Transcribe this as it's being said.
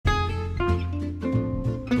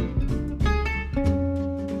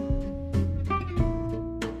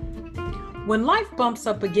When life bumps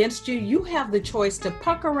up against you, you have the choice to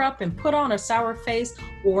pucker up and put on a sour face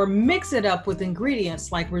or mix it up with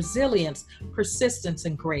ingredients like resilience, persistence,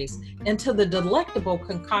 and grace into the delectable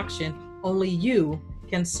concoction only you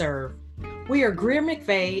can serve. We are Greer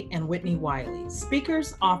McVeigh and Whitney Wiley,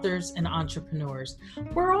 speakers, authors, and entrepreneurs.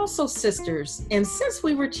 We're also sisters, and since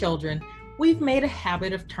we were children, we've made a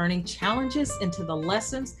habit of turning challenges into the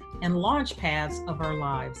lessons and launch paths of our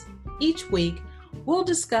lives. Each week, we'll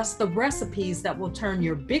discuss the recipes that will turn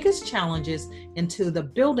your biggest challenges into the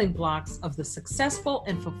building blocks of the successful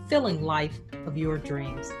and fulfilling life of your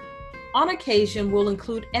dreams. On occasion, we'll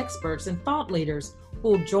include experts and thought leaders who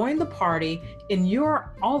will join the party, and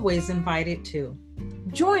you're always invited too.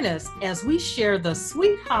 Join us as we share the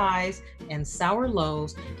sweet highs and sour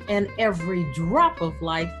lows and every drop of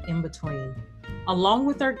life in between. Along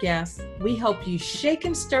with our guests, we help you shake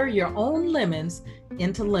and stir your own lemons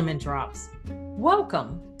into lemon drops.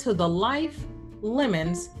 Welcome to the Life,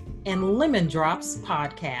 Lemons, and Lemon Drops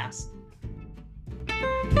podcast.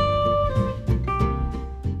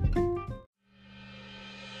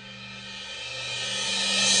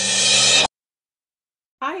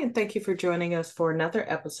 Hi, and thank you for joining us for another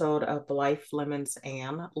episode of Life, Lemons,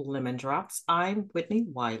 and Lemon Drops. I'm Whitney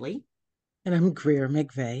Wiley. And I'm Greer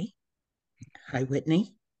McVeigh. Hi,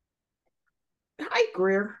 Whitney. Hi,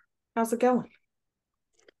 Greer. How's it going?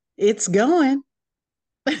 It's going.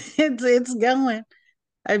 It's going.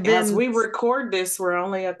 As we record this, we're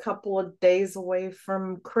only a couple of days away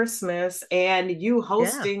from Christmas and you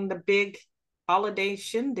hosting the big holiday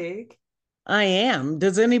shindig. I am.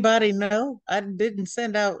 Does anybody know? I didn't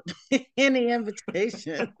send out any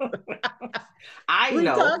invitation. We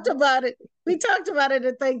talked about it. We talked about it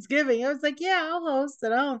at Thanksgiving. I was like, yeah, I'll host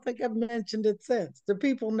it. I don't think I've mentioned it since. Do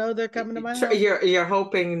people know they're coming to my house? You're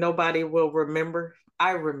hoping nobody will remember?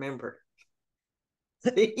 I remember.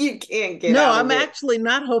 You can't get no, out I'm actually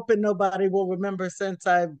not hoping nobody will remember since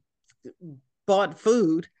I bought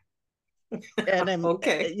food. And I'm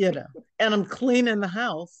okay, and I'm cleaning the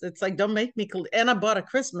house. It's like, don't make me and I bought a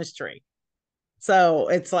Christmas tree. So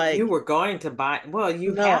it's like you were going to buy. Well,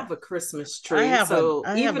 you have a Christmas tree.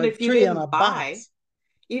 Even if you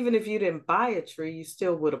didn't buy a tree, you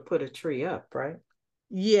still would have put a tree up, right?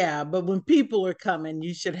 Yeah, but when people are coming,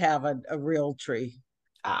 you should have a real tree.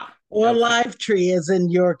 Or a live tree, as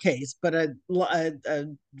in your case, but a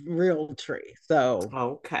real tree. So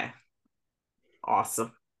okay,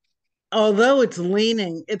 awesome. Although it's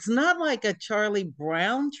leaning, it's not like a Charlie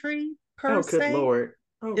Brown tree per se. Good Lord.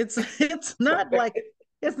 It's not like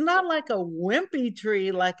a wimpy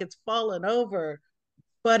tree, like it's fallen over,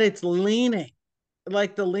 but it's leaning,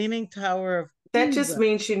 like the Leaning Tower of Pisa. That just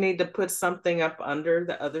means you need to put something up under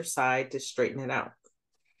the other side to straighten it out.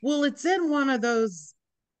 Well, it's in one of those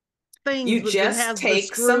things. You just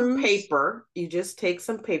take some paper. You just take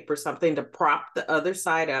some paper, something to prop the other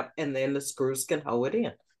side up, and then the screws can hold it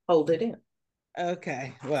in.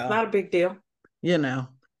 Okay, well, not a big deal.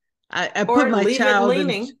 I put my child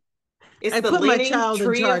leaning. I put my child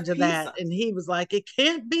in charge of that, and he was like, "It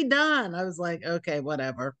can't be done." I was like, "Okay,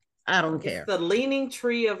 whatever. I don't care." The leaning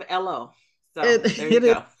tree of Elo. So there you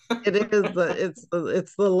go. It's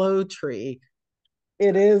the low tree.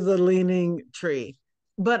 It is a leaning tree.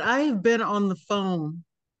 But I have been on the phone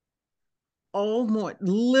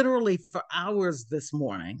literally for hours this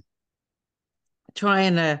morning,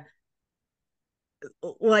 trying to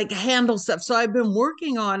handle stuff. So I've been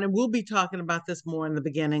working on, and we'll be talking about this more in the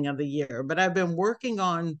beginning of the year, but I've been working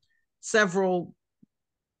on several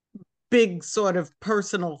big sort of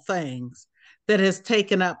personal things that has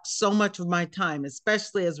taken up so much of my time,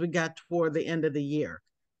 especially as we got toward the end of the year.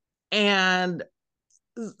 And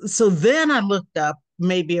so then I looked up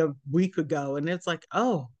maybe a week ago, and it's like,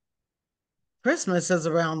 oh, Christmas is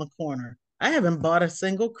around the corner. I haven't bought a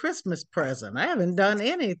single Christmas present. I haven't done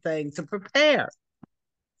anything to prepare.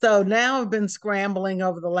 So now I've been scrambling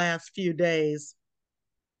over the last few days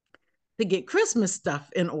to get Christmas stuff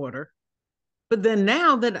in order. But then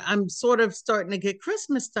now that I'm sort of starting to get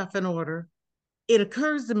Christmas stuff in order, it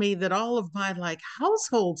occurs to me that all of my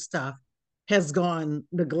household stuff has gone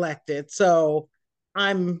neglected. So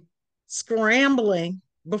I'm scrambling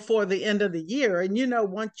before the end of the year. And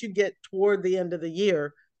once you get toward the end of the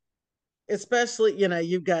year, especially,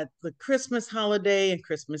 you've got the Christmas holiday and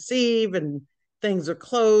Christmas Eve, and things are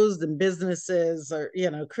closed, and businesses are,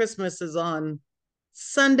 Christmas is on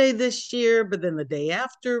Sunday this year, but then the day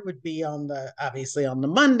after would be obviously on the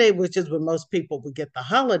Monday, which is when most people would get the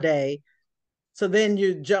holiday. So then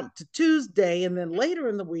you jump to Tuesday, and then later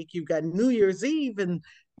in the week, you've got New Year's Eve and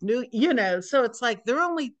so it's like there are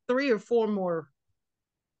only 3 or 4 more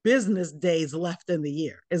business days left in the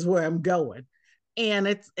year is where I'm going.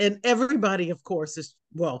 And everybody, of course, is,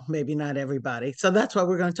 well, maybe not everybody. So that's why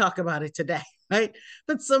we're going to talk about it today, right?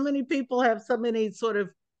 But so many people have so many sort of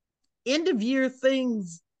end of year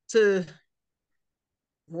things to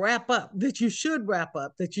wrap up, that you should wrap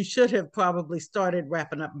up, that you should have probably started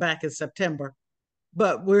wrapping up back in September.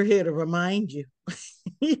 But we're here to remind you,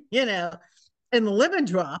 you know, and the lemon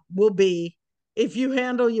drop will be, if you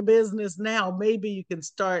handle your business now, maybe you can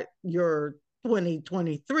start your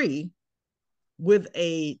 2023 with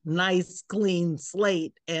a nice clean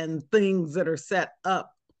slate and things that are set up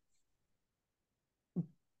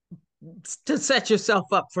to set yourself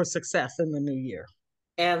up for success in the new year.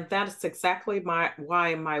 And that's exactly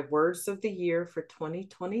why my words of the year for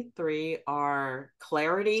 2023 are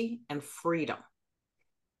clarity and freedom.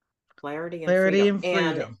 Clarity and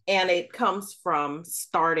freedom. And it comes from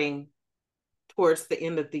starting towards the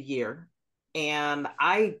end of the year. And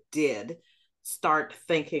I did start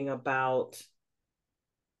thinking about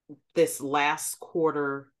this last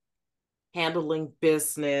quarter, handling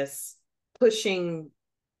business, pushing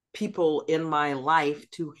people in my life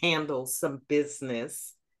to handle some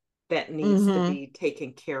business that needs to be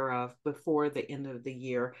taken care of before the end of the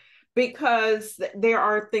year, because there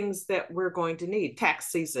are things that we're going to need.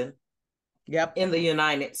 Tax season in the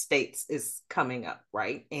United States is coming up,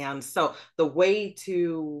 right? And so the way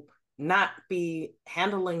to not be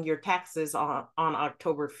handling your taxes on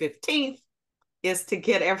October 15th is to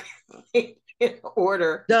get everything in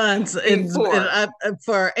order done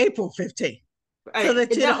for April 15th. So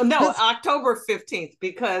that no, October 15th,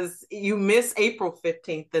 because you miss April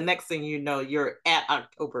 15th, the next thing you know, you're at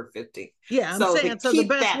October 15th. Yeah, I'm saying, so the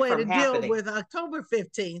best way to deal with October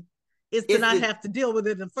 15th is to not have to deal with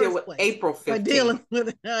it in the first place. April 15th. By dealing with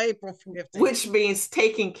it April 15th. Which means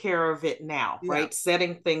taking care of it now, right?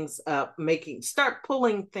 Setting things up, start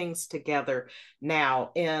pulling things together now.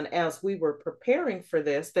 And as we were preparing for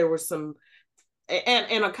this, there were some,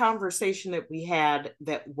 and a conversation that we had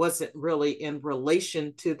that wasn't really in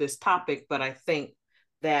relation to this topic, but I think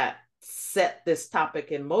that set this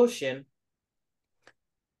topic in motion.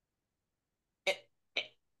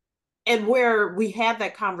 And where we had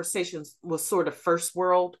that conversation was sort of first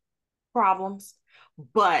world problems,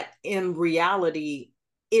 but in reality,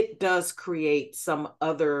 it does create some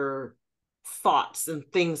other thoughts and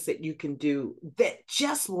things that you can do that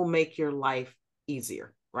just will make your life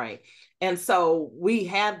easier, right? And so we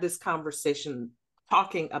had this conversation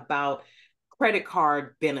talking about credit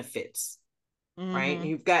card benefits, right?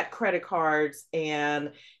 You've got credit cards,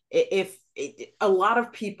 and if a lot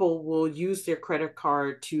of people will use their credit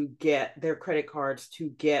cards to get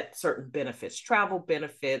certain benefits, travel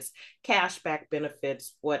benefits, cashback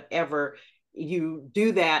benefits, whatever. You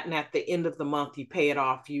do that, and at the end of the month, you pay it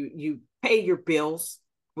off. You pay your bills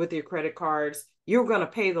with your credit cards. You're going to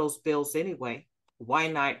pay those bills anyway. Why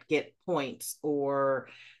not get points or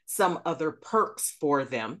some other perks for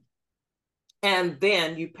them? And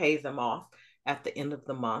then you pay them off at the end of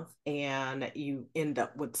the month, and you end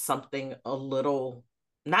up with something a little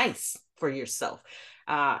nice for yourself.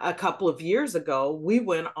 A couple of years ago, we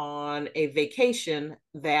went on a vacation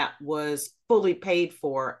that was fully paid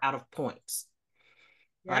for out of points,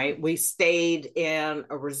 right? We stayed in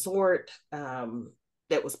a resort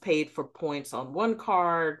that was paid for points on one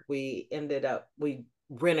card. We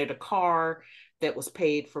rented a car that was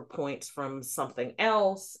paid for points from something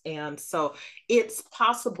else. And so it's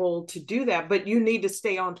possible to do that, but you need to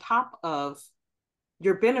stay on top of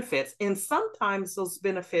your benefits. And sometimes those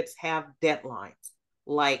benefits have deadlines,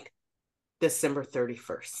 like December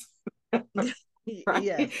 31st. Right?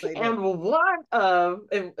 Yes, and one of,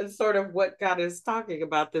 and sort of what God is talking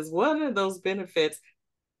about, this one of those benefits,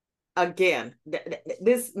 again,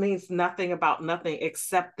 this means nothing about nothing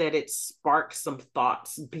except that it sparks some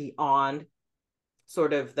thoughts beyond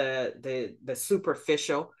sort of the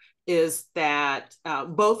superficial, is that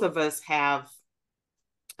both of us have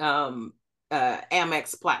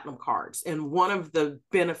Amex Platinum cards. And one of the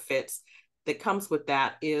benefits that comes with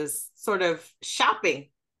that is sort of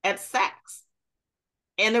shopping at Saks.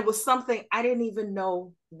 And it was something I didn't even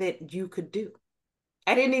know that you could do.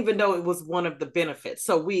 I didn't even know it was one of the benefits.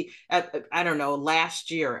 So I don't know, last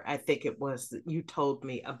year, I think it was, you told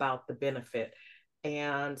me about the benefit.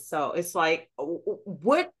 And so it's like,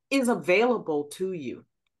 what is available to you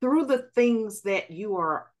through the things that you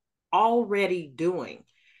are already doing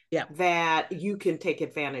that you can take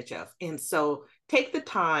advantage of? And so take the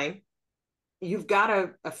time. You've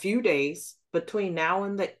got a few days between now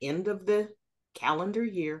and the end of the calendar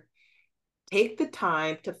year. Take the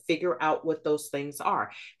time to figure out what those things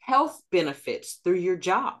are. Health benefits through your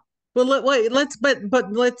job. Well,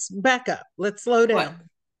 let's back up. Let's slow What? down.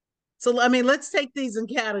 So, I mean, let's take these in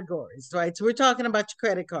categories, right? So we're talking about your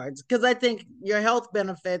credit cards because I think your health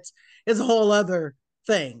benefits is a whole other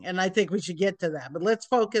thing. And I think we should get to that. But let's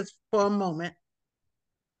focus for a moment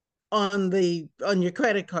on your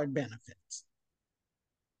credit card benefits.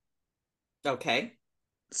 Okay.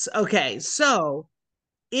 Okay. So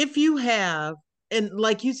if you have, and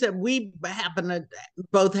like you said, we happen to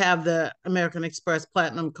both have the American Express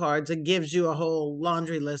Platinum cards. It gives you a whole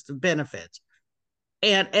laundry list of benefits.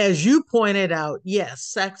 And as you pointed out,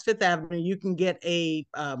 yes, Saks Fifth Avenue, you can get a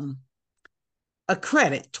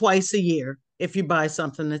credit twice a year if you buy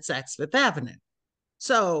something at Saks Fifth Avenue.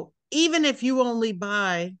 So even if you only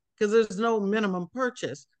buy, because there's no minimum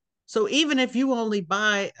purchase, so even if you only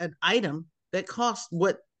buy an item that costs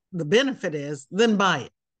what the benefit is, then buy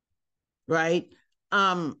it, right?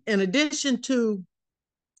 In addition to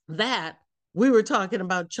that, we were talking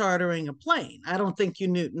about chartering a plane. I don't think you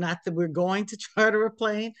knew, not that we're going to charter a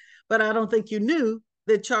plane, but I don't think you knew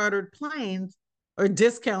that chartered planes or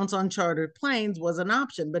discounts on chartered planes was an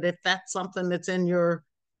option. But if that's something that's in your,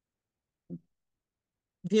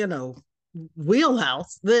 you know,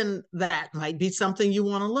 wheelhouse, then that might be something you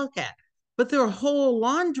want to look at. But there are a whole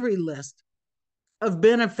laundry list of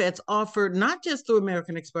benefits offered, not just through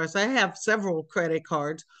American Express. I have several credit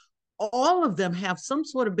cards. All of them have some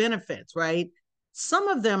sort of benefits, right? Some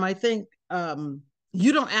of them, I think,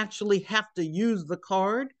 you don't actually have to use the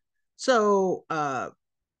card. So,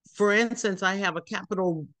 for instance, I have I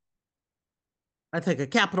think a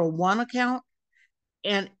Capital One account,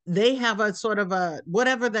 and they have a sort of a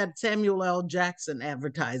whatever that Samuel L. Jackson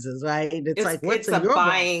advertises, right? It's like, what's in your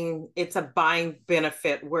wallet? It's a buying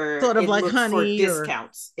benefit where Sort of it like looks for honey or,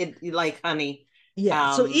 discounts. It like honey.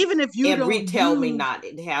 yeah. So even if you And don't retail me use, not,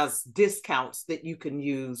 it has discounts that you can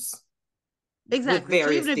use with exactly. So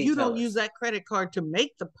various even if you don't use detailers. that credit card to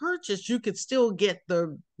make the purchase, you could still get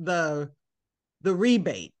the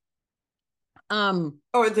rebate.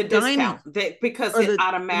 Or the Dining discount that because or it the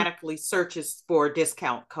automatically searches for a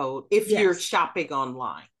discount code if you're yes, shopping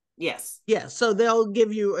online. Yes. yes. So they'll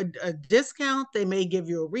give you a discount. They may give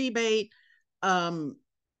you a rebate. Um,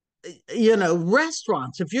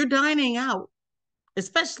 Restaurants. If you're dining out,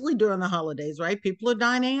 especially during the holidays, right? People are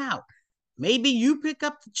dining out. Maybe you pick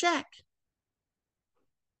up the check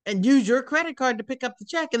and use your credit card to pick up the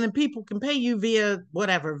check, and then people can pay you via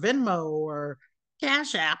whatever Venmo or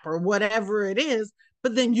Cash App or whatever it is.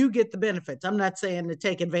 But then you get the benefits. I'm not saying to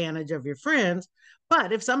take advantage of your friends,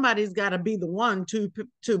 but if somebody's got to be the one to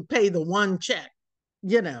pay the one check,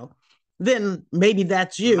 you know, then maybe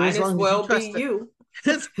that's you. Might As as long as you well be trust it, you.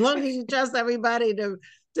 as long as you trust everybody to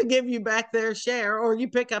give you back their share, or you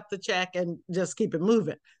pick up the check and just keep it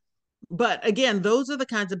moving. But again, those are the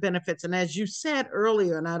kinds of benefits. And as you said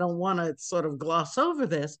earlier, and I don't want to sort of gloss over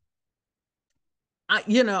this,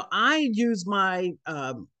 I use my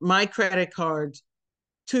credit cards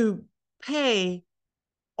to pay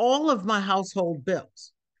all of my household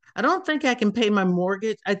bills. I don't think I can pay my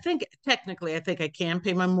mortgage. I think technically, I think I can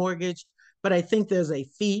pay my mortgage, but I think there's a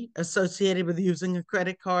fee associated with using a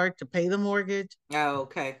credit card to pay the mortgage. Oh,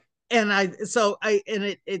 okay. And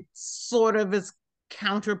it sort of is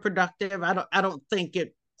counterproductive. I don't think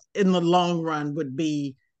it in the long run would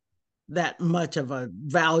be that much of a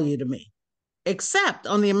value to me. Except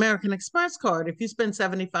on the American Express card, if you spend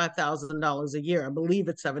 $75,000 a year, I believe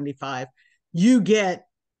it's 75, you get,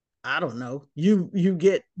 I don't know, you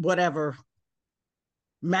get whatever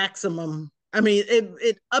maximum. I mean,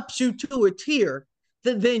 it ups you to a tier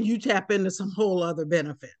that then you tap into some whole other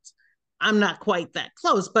benefits. I'm not quite that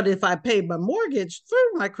close, but if I pay my mortgage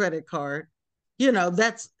through my credit card, and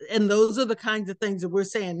those are the kinds of things that we're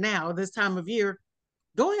saying now, this time of year,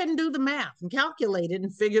 go ahead and do the math and calculate it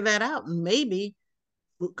and figure that out. And maybe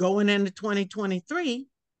going into 2023,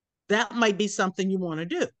 that might be something you want to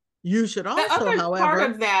do. You should The also, other part however,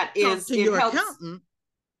 of that talk is to your accountant.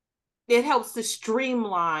 it helps to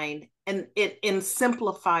streamline and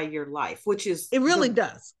simplify your life, which is It really the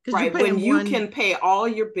does, because you're right when paying you one. can pay all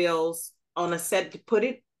your bills on a set, put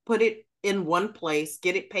it in one place,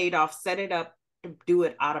 get it paid off, set it up to do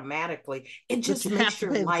it automatically. It But just you have makes to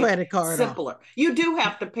your pay the life credit card off. simpler. You do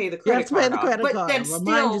have to pay the You have credit to pay card the off, credit but card. that's Remind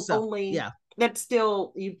still yourself. only Yeah. that's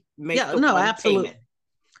still you make Yeah. the No, one absolutely. payment.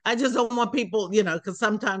 I just don't want people, because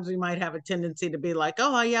sometimes we might have a tendency to be like,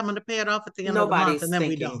 oh, yeah, I'm going to pay it off at the end of the month. And Nobody's then we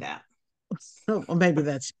thinking don't. that. So, or maybe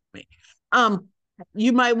that's me. Um,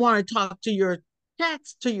 you might want to talk to your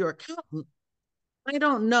accountant. I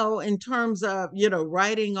don't know in terms of,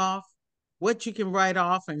 writing off what you can write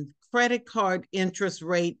off and credit card interest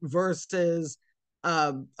rate versus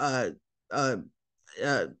uh, uh, uh,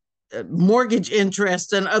 uh, mortgage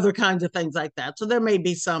interest and other kinds of things like that. So there may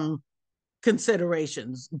be some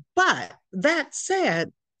considerations. But that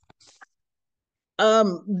said,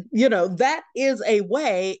 that is a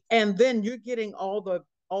way, and then you're getting all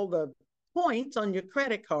the points on your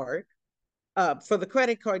credit card for the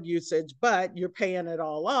credit card usage, but you're paying it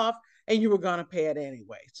all off, and you were going to pay it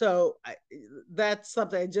anyway. So that's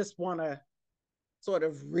something I just want to sort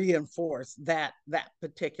of reinforce that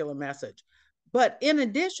particular message. But in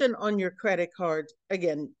addition, on your credit cards,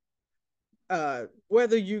 again,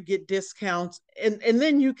 whether you get discounts, and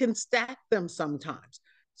then you can stack them sometimes.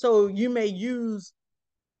 So you may use,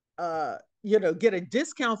 get a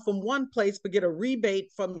discount from one place, but get a rebate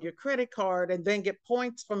from your credit card, and then get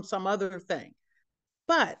points from some other thing.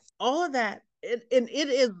 But all of that, and it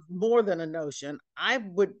is more than a notion. I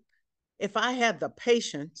would, if I had the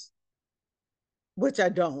patience, which I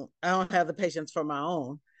don't have the patience for my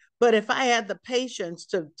own, but if I had the patience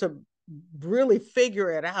to really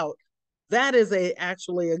figure it out, that is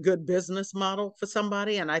actually a good business model for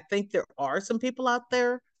somebody. And I think there are some people out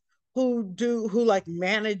there who like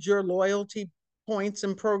manage your loyalty points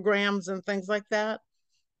and programs and things like that.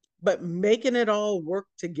 But making it all work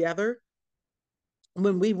together,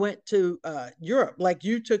 when we went to Europe, like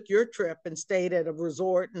you took your trip and stayed at a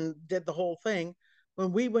resort and did the whole thing.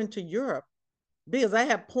 When we went to Europe, because I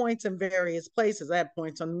have points in various places. I have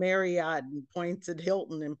points on Marriott and points at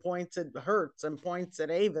Hilton and points at Hertz and points at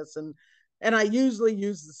Avis, and I usually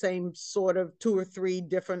use the same sort of 2 or 3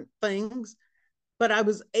 different things. But I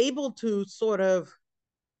was able to sort of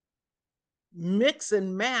mix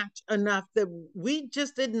and match enough that we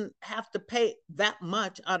just didn't have to pay that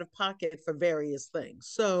much out of pocket for various things.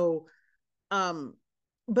 So,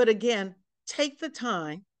 but again, take the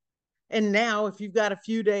time. And now, if you've got a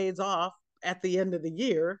few days off at the end of the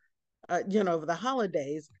year, over the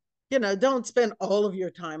holidays, don't spend all of your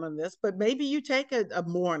time on this, but maybe you take a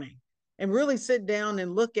morning and really sit down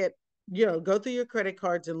and look at, go through your credit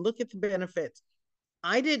cards and look at the benefits.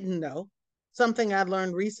 I didn't know something I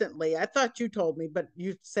learned recently. I thought you told me, but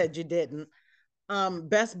you said you didn't.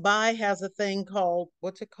 Best Buy has a thing called,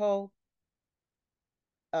 what's it called?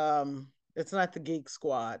 It's not the Geek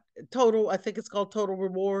Squad. I think it's called Total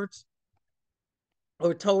Rewards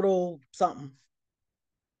or Total something.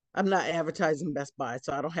 I'm not advertising Best Buy,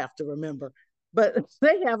 so I don't have to remember. But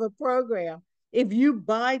they have a program. If you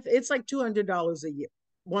buy, it's like $200 a year,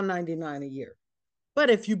 $199 a year. But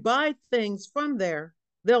if you buy things from there,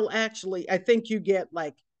 they'll actually, I think you get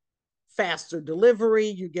like faster delivery,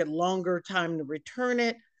 you get longer time to return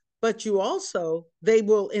it, but they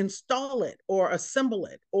will install it or assemble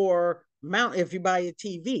it or mount. If you buy a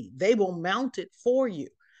TV, they will mount it for you.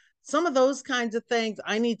 Some of those kinds of things.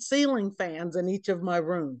 I need ceiling fans in each of my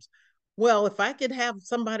rooms. Well, if I could have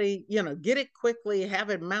somebody, get it quickly, have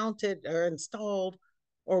it mounted or installed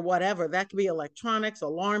or whatever, that could be electronics,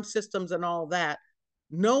 alarm systems, and all that.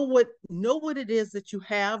 Know what it is that you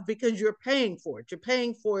have, because you're paying for it. You're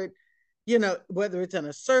paying for it, whether it's in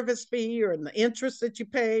a service fee or in the interest that you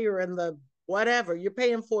pay or in the whatever, you're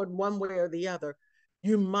paying for it one way or the other.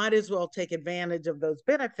 You might as well take advantage of those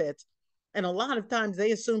benefits. And a lot of times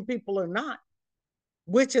they assume people are not,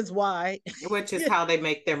 which is why, which is how they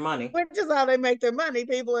make their money. Which is how they make their money.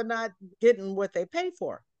 People are not getting what they pay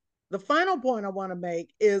for. The final point I want to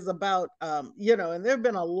make is about, and there have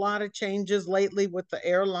been a lot of changes lately with the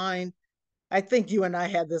airline. I think you and I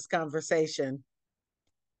had this conversation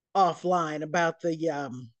offline about the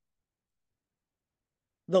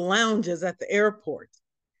lounges at the airport.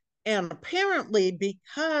 And apparently,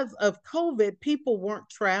 because of COVID, people weren't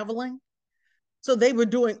traveling. So they were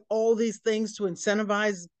doing all these things to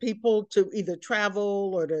incentivize people to either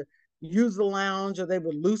travel or to use the lounge, or they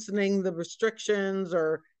were loosening the restrictions,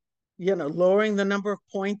 or, lowering the number of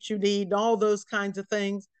points you need, all those kinds of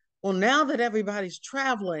things. Well, now that everybody's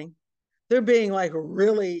traveling, they're being like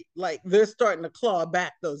really, like they're starting to claw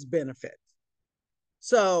back those benefits.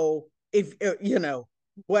 So if,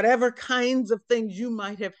 whatever kinds of things you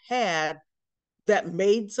might have had that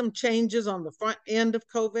made some changes on the front end of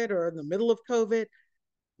COVID or in the middle of COVID,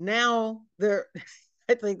 now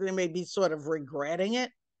I think they may be sort of regretting it.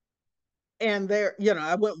 And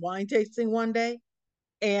I went wine tasting one day,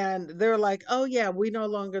 and they're like, oh yeah,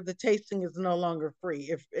 the tasting is no longer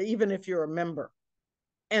free, even if you're a member.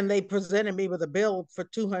 And they presented me with a bill for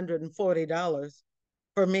 $240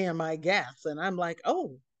 for me and my gas. And I'm like,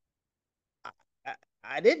 oh,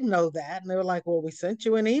 I didn't know that. And they were like, well, we sent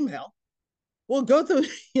you an email. Well, go through,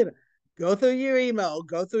 go through your email,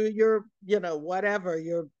 go through your, whatever,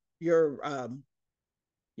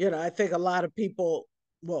 I think a lot of people,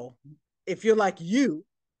 well, if you're like you,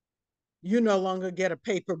 you no longer get a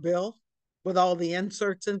paper bill with all the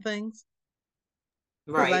inserts and things.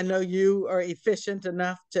 Because I Right. know you are efficient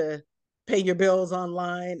enough to pay your bills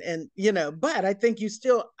online, and but I think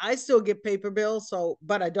I still get paper bills, so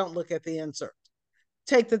but I don't look at the insert.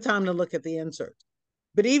 Take the time to look at the insert.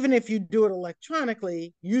 But even if you do it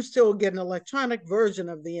electronically, you still get an electronic version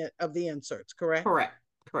of the inserts, correct? Correct.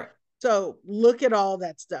 Correct. So look at all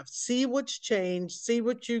that stuff. See what's changed. See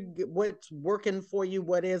what's working for you,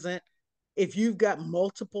 what isn't. If you've got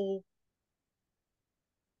multiple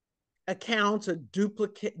accounts or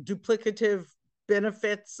duplicative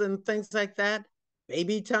benefits and things like that,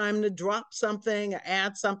 maybe time to drop something,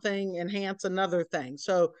 add something, enhance another thing.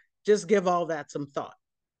 So just give all that some thought.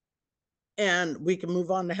 And we can move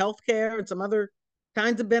on to healthcare and some other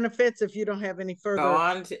kinds of benefits if you don't have any Go further.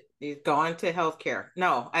 on to healthcare.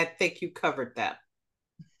 No, I think you covered that.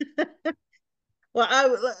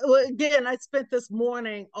 Well, again, I spent this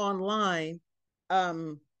morning online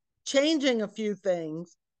changing a few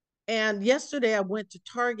things. And yesterday I went to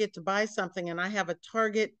Target to buy something, and I have a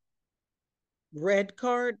Target red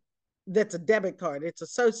card that's a debit card. It's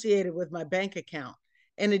associated with my bank account,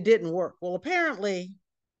 and it didn't work. Well, apparently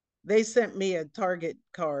they sent me a Target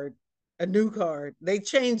card, a new card. They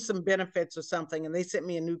changed some benefits or something, and they sent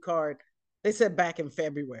me a new card. They said back in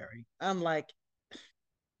February. I'm like,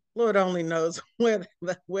 Lord only knows where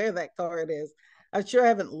that card is. I sure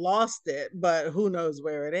haven't lost it, but who knows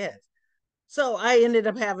where it is. So I ended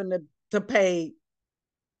up having to pay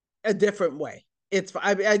a different way.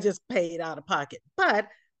 I just paid out of pocket, but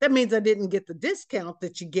that means I didn't get the discount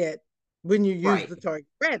that you get when you use Right. the Target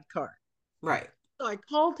Red card. Right. So I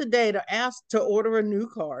called today to ask to order a new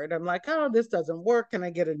card. I'm like, oh, this doesn't work. Can I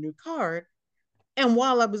get a new card? And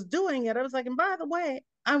while I was doing it, I was like, and by the way,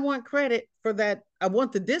 I want credit for that. I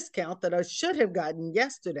want the discount that I should have gotten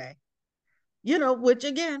yesterday, which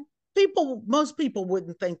again, most people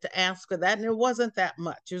wouldn't think to ask for that. And it wasn't that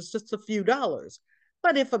much. It was just a few dollars.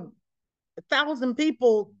 But if a thousand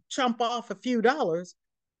people chump off a few dollars,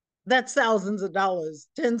 that's thousands of dollars,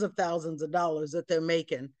 tens of thousands of dollars that they're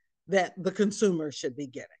making that the consumer should be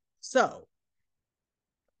getting. So,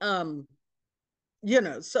 um,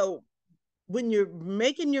 so when you're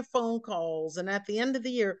making your phone calls and at the end of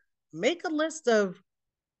the year, make a list of,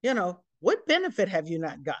 what benefit have you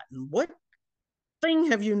not gotten? What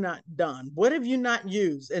thing have you not done? What have you not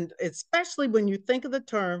used? And especially when you think of the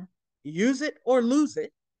term use it or lose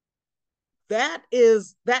it, that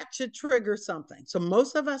should trigger something. So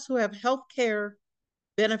most of us who have health care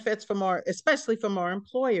benefits especially from our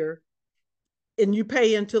employer, and you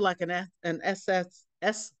pay into like an FSA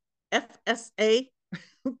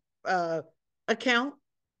account,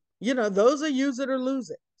 those are use it or lose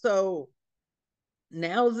it. So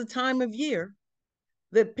now is the time of year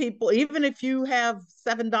that people, even if you have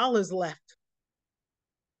 $7 left,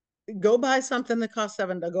 go buy something that costs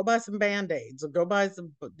 $7. Go buy some Band-Aids, or go buy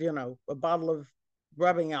some, a bottle of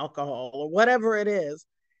rubbing alcohol or whatever it is.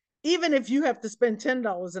 Even if you have to spend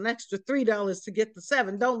 $10, an extra $3 to get the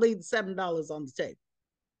 $7, don't leave the $7 on the table.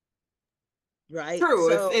 Right. True.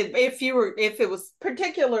 So if it was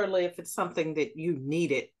particularly if it's something that you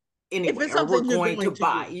needed anyway, or were going to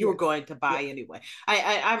buy, you were going to buy anyway.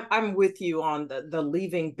 I'm with you on the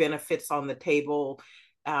leaving benefits on the table.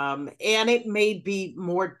 And it may be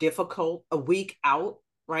more difficult a week out,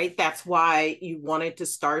 right? That's why you wanted to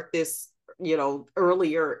start this,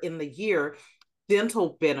 earlier in the year.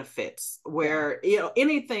 Dental benefits, where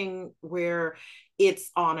anything where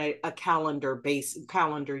it's on a calendar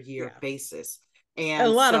year basis. And a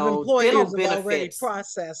lot of employers have already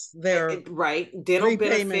processed their right dental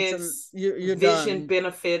benefits, you're vision done.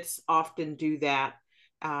 Benefits often do that,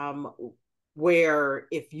 where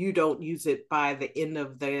if you don't use it by the end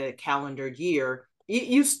of the calendar year,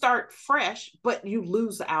 you start fresh, but you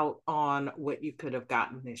lose out on what you could have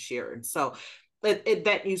gotten this year. And so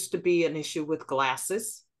that used to be an issue with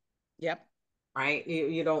glasses. Yep. Right.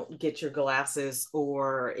 You don't get your glasses,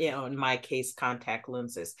 or, in my case, contact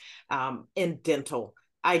lenses. In dental,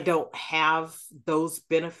 I don't have those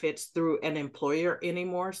benefits through an employer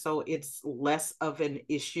anymore. So it's less of an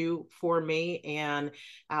issue for me. And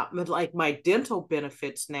like my dental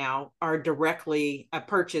benefits now are I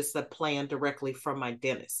purchase the plan directly from my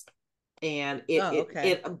dentist. And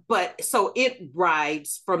but so it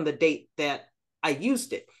rides from the date that I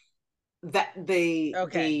used it.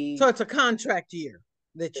 So it's a contract year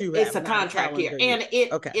that you have. It's a contract year, and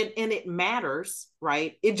it matters,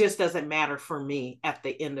 right? It just doesn't matter for me at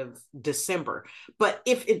the end of December. But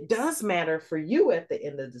if it does matter for you at the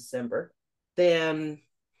end of December, then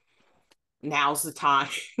now's the time.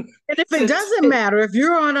 And if it doesn't matter, if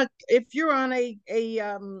you're on a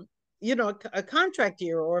a contract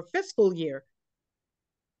year or a fiscal year,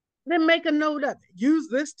 then make a note of it. Use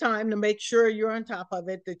this time to make sure you're on top of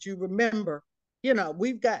it, that you remember. I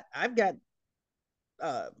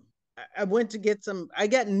went to get I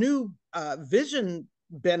got new vision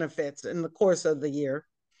benefits in the course of the year.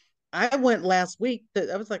 I went last week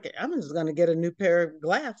I was like, I'm just going to get a new pair of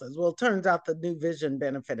glasses. Well, it turns out the new vision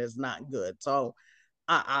benefit is not good. So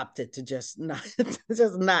I opted to just not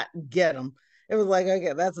get them. It was like,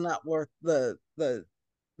 okay, that's not worth the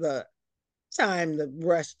time, the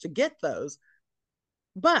rush to get those.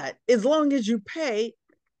 But as long as you pay,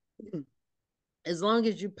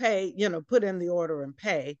 put in the order and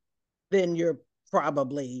pay, then you're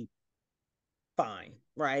probably fine,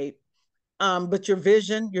 right? But your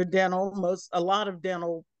vision, your dental, a lot of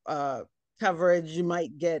dental coverage, you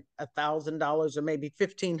might get $1,000 or maybe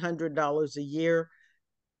 $1,500 a year.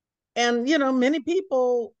 And, many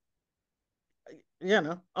people,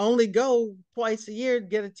 only go twice a year,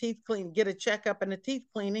 get a teeth clean, get a checkup and a teeth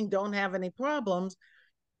cleaning, don't have any problems.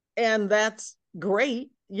 And that's great.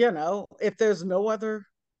 If there's no other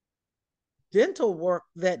dental work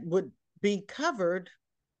that would be covered,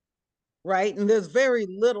 right? And there's very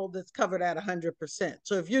little that's covered at 100%.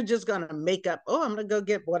 So if you're just going to make up, oh, I'm going to go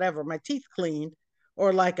get whatever, my teeth cleaned,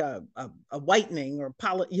 or like a whitening or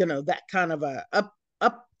that kind of a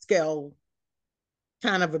upscale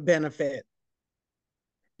kind of a benefit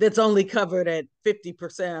that's only covered at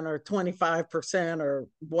 50% or 25% or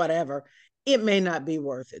whatever, it may not be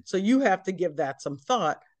worth it. So you have to give that some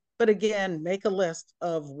thought. But again, make a list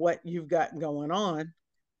of what you've got going on,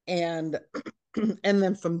 and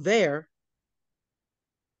then from there,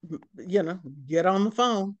 get on the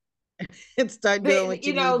phone and start doing what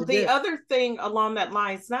you need to do. The other thing along that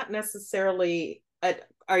line is not necessarily,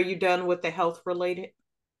 are you done with the health related?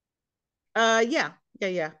 Yeah.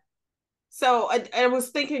 So I was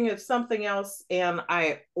thinking of something else, and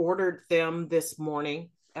I ordered them this morning.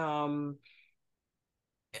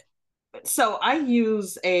 So I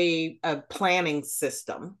use a planning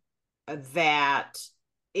system that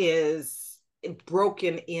is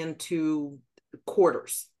broken into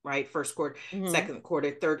quarters, right? First quarter, second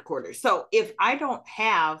quarter, third quarter. So if I don't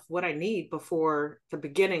have what I need before the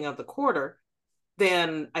beginning of the quarter,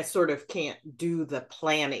 then I sort of can't do the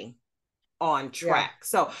planning on track. Yeah.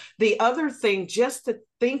 So the other thing just to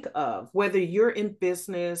think of, whether you're in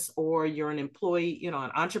business or you're an employee, an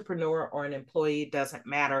entrepreneur or an employee, doesn't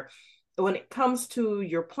matter. When it comes to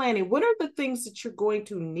your planning, what are the things that you're going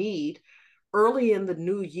to need early in the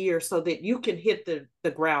new year so that you can hit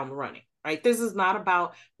the ground running, right? This is not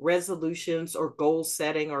about resolutions or goal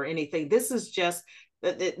setting or anything. This is just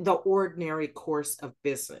the ordinary course of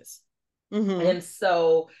business. And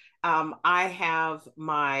so I have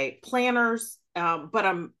my planners, but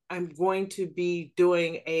I'm going to be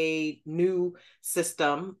doing a new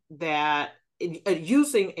system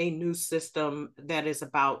using a new system that is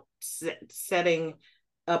about setting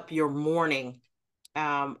up your morning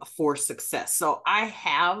for success. So I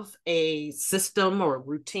have a system or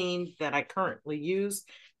routine that I currently use.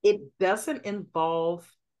 It doesn't involve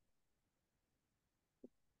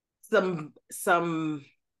some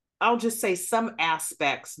I'll just say some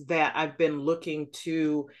aspects that I've been looking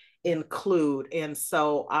to include. And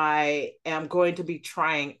so I am going to be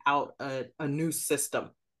trying out a new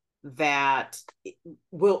system that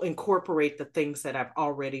will incorporate the things that I've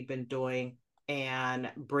already been doing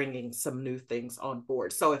and bringing some new things on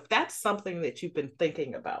board. So if that's something that you've been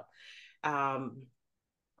thinking about,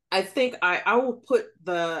 I think I will put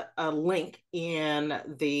a link in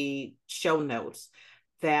the show notes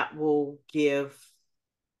that will give,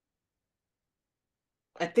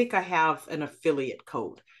 I think I have an affiliate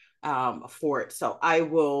code for it. So I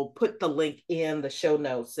will put the link in the show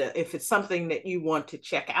notes. If it's something that you want to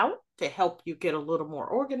check out to help you get a little more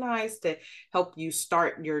organized, to help you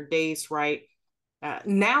start your days right,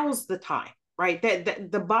 now's the time, right?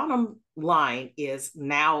 The bottom line is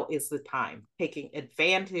now is the time, taking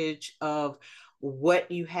advantage of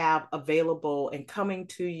what you have available and coming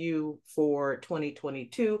to you for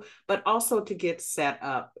 2022, but also to get set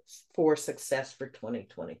up for success for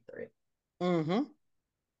 2023.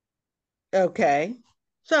 Okay.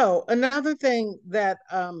 So another thing that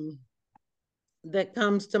that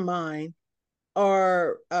comes to mind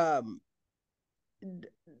are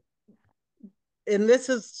and this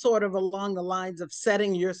is sort of along the lines of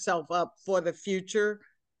setting yourself up for the future.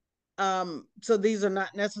 So these are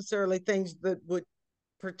not necessarily things that would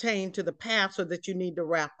pertain to the past or that you need to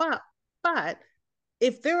wrap up. But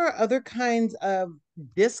if there are other kinds of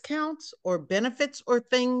discounts or benefits or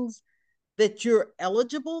things that you're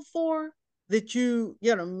eligible for, that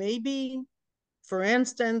maybe For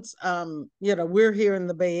instance, we're here in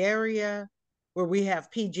the Bay Area where we have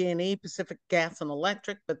PG&E, Pacific Gas and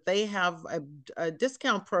Electric, but they have a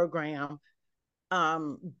discount program,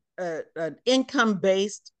 an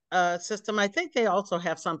income-based system. I think they also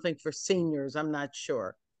have something for seniors. I'm not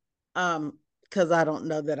sure, because I don't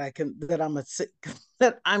know that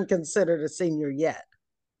I'm considered a senior yet.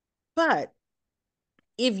 But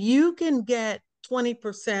if you can get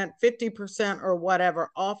 20%, 50%, or whatever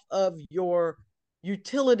off of your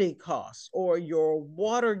utility costs or your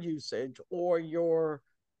water usage or your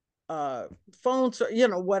phones,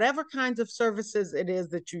 whatever kinds of services it is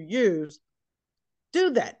that you use,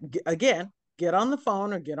 do that. Again, get on the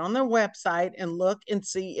phone or get on their website and look and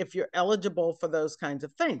see if you're eligible for those kinds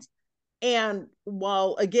of things. And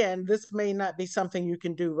while, again, this may not be something you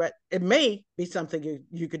can do, it may be something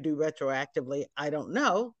you could do retroactively. I don't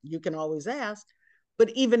know. You can always ask.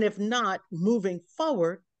 But even if not, moving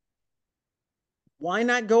forward, why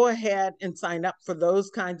not go ahead and sign up for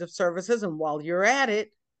those kinds of services? And while you're at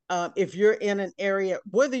it, if you're in an area,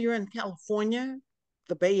 whether you're in California,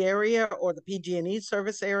 the Bay Area, or the PG&E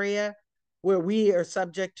service area, where we are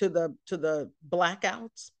subject to the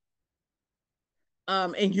blackouts,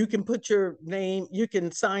 and you can put your name, you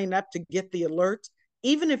can sign up to get the alerts.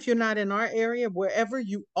 Even if you're not in our area, wherever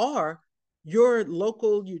you are, your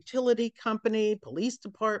local utility company, police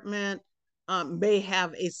department, may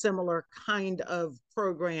have a similar kind of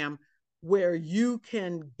program where you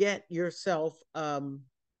can get yourself,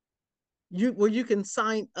 you can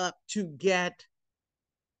sign up to get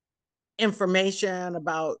information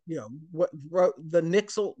about, what the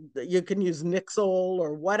Nixle, you can use Nixle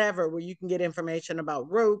or whatever, where you can get information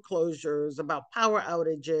about road closures, about power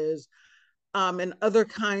outages, and other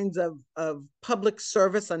kinds of public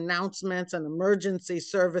service announcements and emergency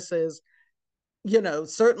services.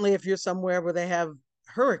 Certainly if you're somewhere where they have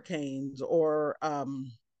hurricanes or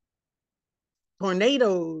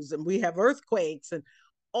tornadoes, and we have earthquakes and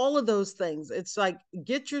all of those things, it's like,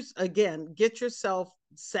 get yourself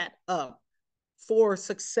set up for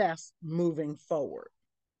success moving forward.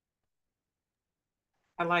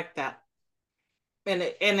 I like that. And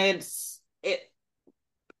it's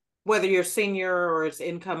whether you're senior or it's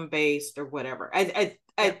income based or whatever. I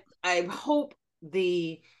hope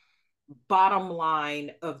the bottom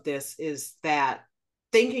line of this is that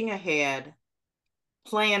thinking ahead,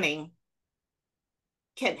 planning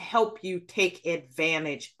can help you take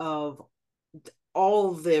advantage of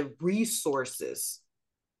all the resources,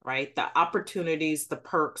 right? The opportunities, the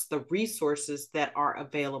perks, the resources that are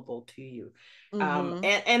available to you.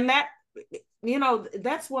 And that,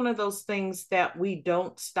 that's one of those things that we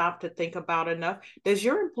don't stop to think about enough. Does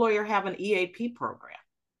your employer have an EAP program?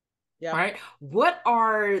 Yeah. Right. What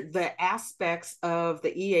are the aspects of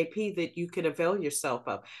the EAP that you could avail yourself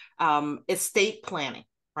of? Estate planning,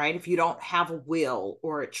 right? If you don't have a will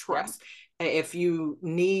or a trust, if you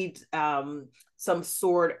need some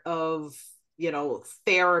sort of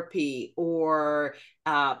therapy, or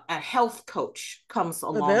a health coach comes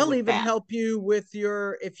along. They'll even help you with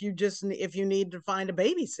if you need to find a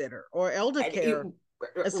babysitter or elder care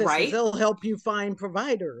assistance, right? They'll help you find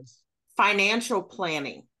providers. Financial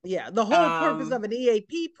planning. Yeah, the whole purpose of an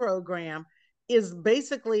EAP program is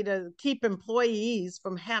basically to keep employees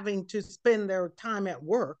from having to spend their time at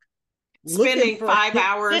work spending 5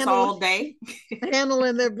 hours all day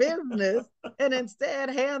handling their business, and instead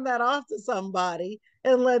hand that off to somebody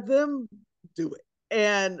and let them do it.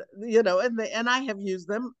 And and I have used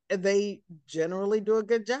them, and they generally do a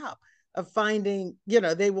good job of finding,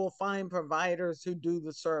 they will find providers who do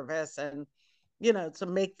the service, and to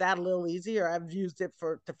make that a little easier, I've used it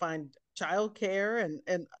to find childcare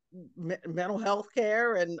and mental health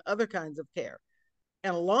care and other kinds of care.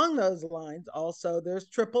 And along those lines, also, there's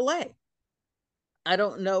AAA. I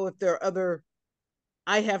don't know if there are other,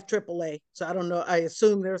 I have AAA, so I don't know. I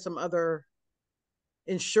assume there's some other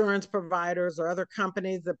insurance providers or other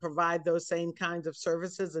companies that provide those same kinds of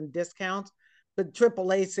services and discounts. But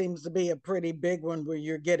AAA seems to be a pretty big one, where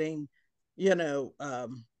you're getting,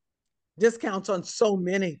 discounts on so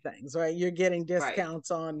many things, right? You're getting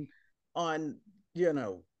discounts on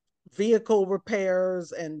vehicle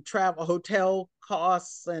repairs and travel, hotel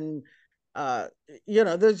costs, and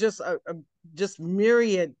there's just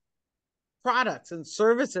myriad products and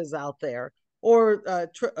services out there. Or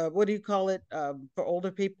what do you call it for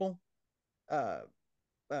older people? What's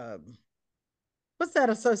that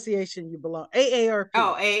association you belong? AARP.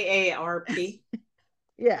 Oh, AARP.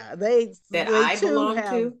 Yeah, they I belong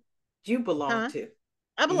to. You belong to.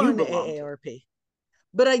 I belong to AARP,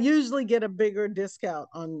 but I usually get a bigger discount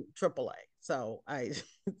on AAA. So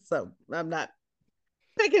I'm not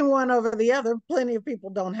picking one over the other. Plenty of people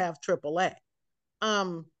don't have AAA.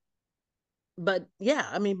 But yeah,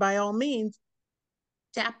 I mean, by all means,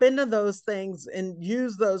 tap into those things and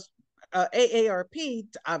use those AARP,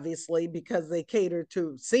 obviously, because they cater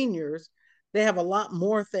to seniors. They have a lot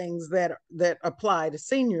more things that apply to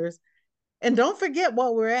seniors. And don't forget,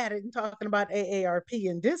 while we're at it and talking about AARP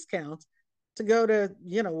and discounts, to go to,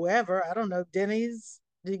 wherever, I don't know, Denny's.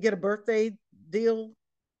 Do you get a birthday deal?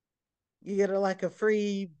 You get like a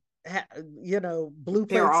free, blue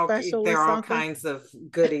plate special or something. There are all kinds of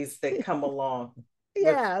goodies that come along.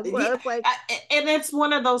 Yeah, so it's like, and it's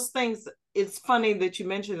one of those things. It's funny that you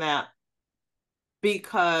mentioned that,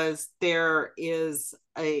 because there is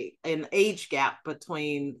an age gap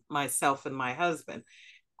between myself and my husband.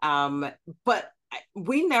 But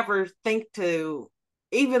we never think to,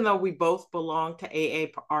 even though we both belong to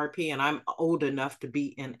AARP, and I'm old enough to be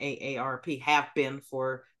in AARP, have been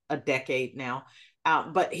for a decade now,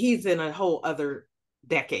 but he's in a whole other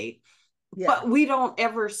decade. Yeah. But we don't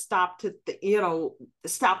ever stop to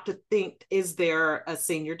think, is there a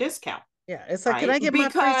senior discount? Yeah, it's like, right? Can I get my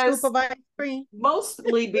free scoop of ice cream?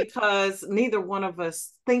 Mostly because neither one of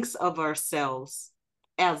us thinks of ourselves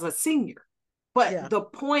as a senior. But the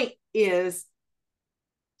point is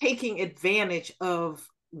taking advantage of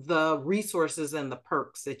the resources and the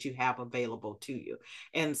perks that you have available to you.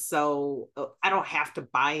 And so I don't have to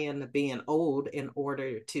buy into being old in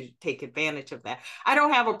order to take advantage of that. I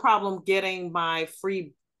don't have a problem getting my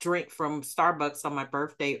free drink from Starbucks on my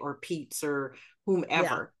birthday, or Pete's, or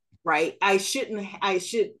whomever, right? I should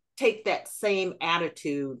take that same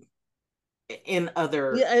attitude in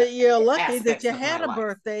other. You're lucky that you had a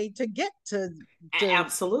birthday to get to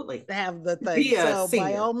absolutely have the thing. So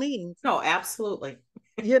by all means. No, absolutely.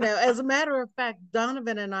 As a matter of fact,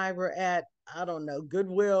 Donovan and I were at, I don't know,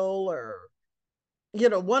 Goodwill, or,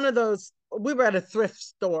 one of those, we were at a thrift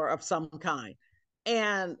store of some kind.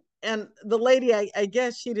 And the lady, I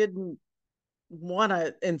guess she didn't want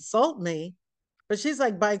to insult me, but she's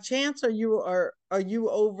like, by chance, are you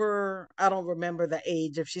over, I don't remember the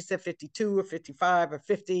age, if she said 52 or 55 or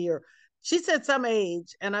 50, or she said some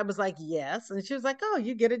age. And I was like, yes. And she was like, oh,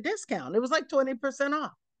 you get a discount. It was like 20%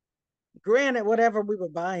 off. Granted, whatever we were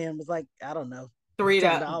buying was like, I don't know,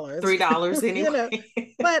 $3 anyway.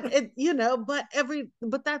 but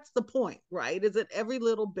that's the point, right? Is that every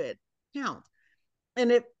little bit counts.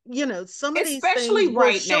 And it, some of these things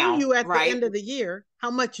will show you at the end of the year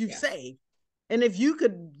how much you've saved. And if you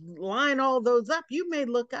could line all those up, you may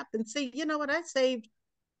look up and see, you know what, I saved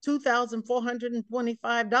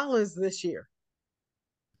 $2,425 this year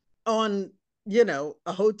on,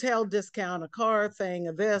 a hotel discount, a car thing,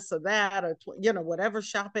 or this or that, or, whatever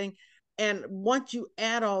shopping. And once you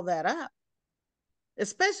add all that up,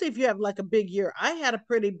 especially if you have like a big year, I had a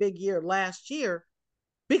pretty big year last year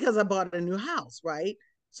because I bought a new house, right?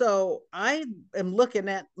 So I am looking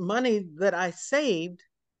at money that I saved,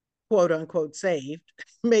 quote unquote saved.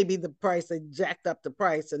 Maybe the price, they jacked up the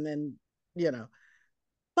price, and then,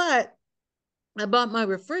 but I bought my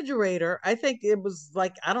refrigerator. I think it was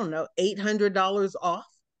like, I don't know, $800 off.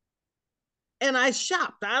 And I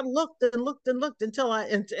shopped. I looked and looked and looked until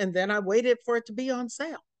and then I waited for it to be on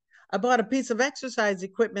sale. I bought a piece of exercise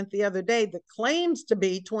equipment the other day that claims to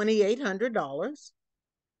be $2,800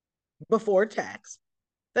 before tax,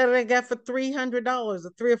 that I got for $300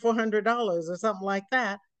 or $300 or $400 or something like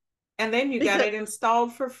that. And then you got it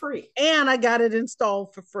installed for free. And I got it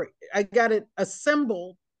installed for free. I got it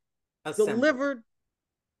assembled. Delivered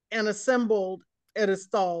and assembled and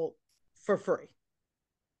installed for free.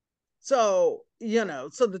 So,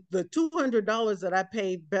 so the $200 that I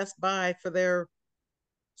paid Best Buy for their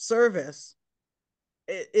service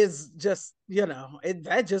is just,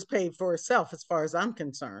 that just paid for itself as far as I'm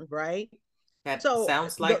concerned, right? That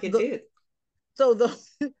sounds like it did. So the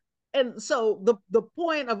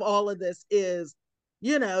point of all of this is,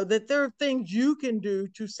 that there are things you can do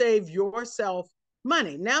to save yourself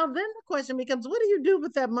money. Now, then the question becomes, what do you do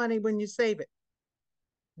with that money when you save it?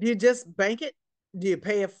 Do you just bank it? Do you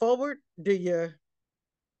pay it forward? Do you,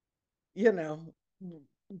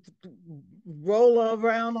 roll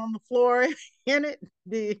around on the floor in it?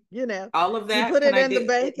 Do you, all of that? You put it in the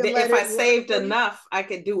bank and if I saved enough, I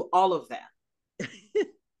could do all of that.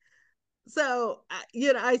 So,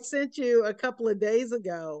 I sent you a couple of days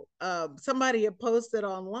ago, somebody had posted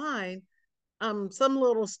online some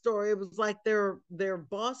little story. It was like their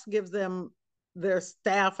boss gives them, their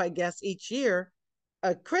staff, I guess, each year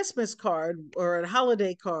a Christmas card or a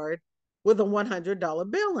holiday card with a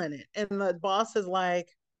 $100 bill in it. And the boss is like,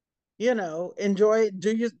 enjoy it,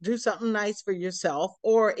 do something nice for yourself.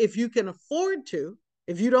 Or if you can afford to,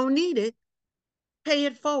 if you don't need it, pay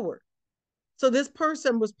it forward. So this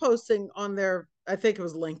person was posting on their, I think it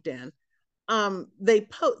was LinkedIn.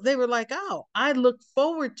 They were like, oh, I look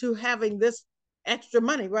forward to having this extra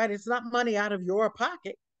money, right? It's not money out of your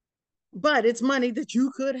pocket, but it's money that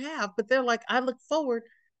you could have. But they're like, I look forward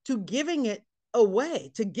to giving it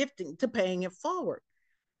away, to gifting, to paying it forward.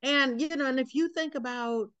 And, and if you think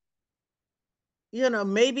about,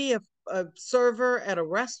 maybe a server at a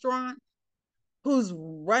restaurant who's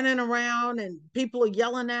running around and people are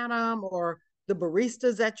yelling at them, or the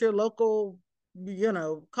baristas at your local,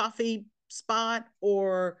 coffee spot,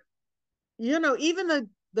 or, even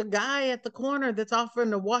the guy at the corner that's offering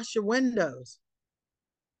to wash your windows,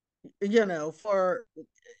 for,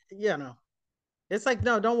 it's like,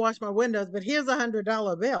 no, don't wash my windows, but here's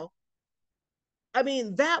 $100 bill. I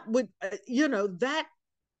mean, that would, that,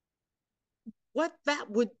 what that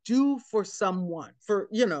would do for someone, for,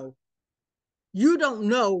 you don't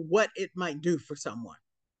know what it might do for someone.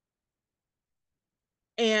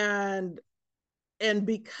 And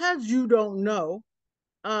because you don't know,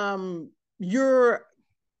 you're,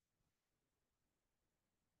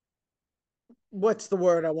 what's the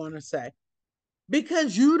word I want to say?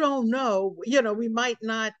 Because you don't know, we might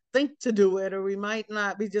not think to do it, or we might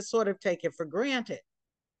not, we just sort of take it for granted.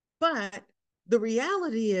 But the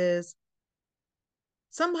reality is,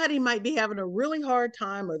 somebody might be having a really hard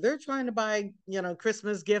time, or they're trying to buy,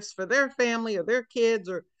 Christmas gifts for their family or their kids,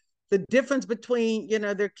 or the difference between,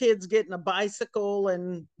 their kids getting a bicycle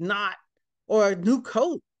and not, or a new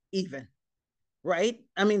coat even, right?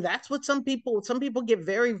 I mean, that's what some people get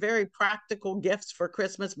very, very practical gifts for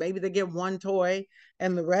Christmas. Maybe they get one toy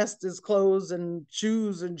and the rest is clothes and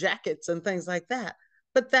shoes and jackets and things like that.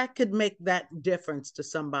 But that could make that difference to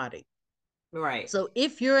somebody. Right. So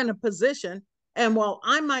if you're in a position, and while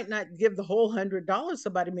I might not give the whole $100 to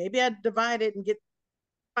somebody, maybe I'd divide it and get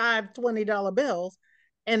 5 $20 bills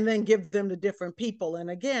and then give them to different people. And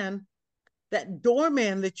again, that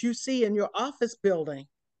doorman that you see in your office building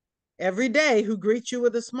every day, who greets you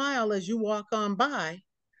with a smile as you walk on by,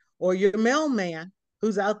 or your mailman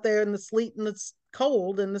who's out there in the sleet and the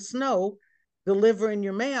cold and the snow delivering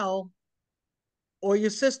your mail, or your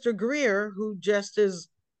sister Greer, who just is,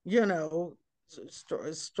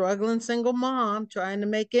 struggling single mom trying to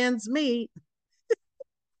make ends meet,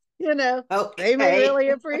 okay. They may really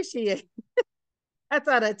appreciate. I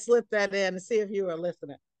thought I'd slip that in and see if you were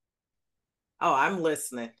listening. Oh, I'm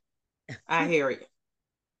listening. I hear you.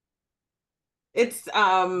 It's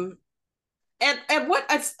at what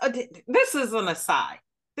this is an aside.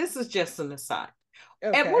 This is just an aside.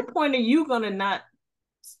 Okay. At what point are you gonna not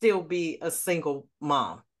still be a single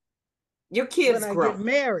mom? Your kid's when grown. I get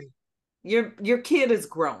married. Your kid is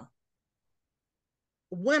grown.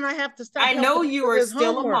 When I have to stop. I know you are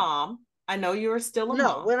still homework. A mom. I know you are still a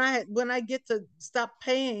mom. When I get to stop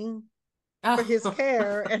paying for his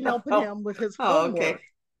care and helping him with his homework.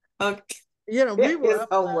 Okay. We were up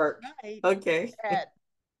homework. Last night okay.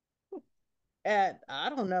 At I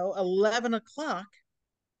don't know, 11 o'clock,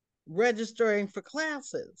 registering for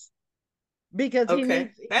classes, because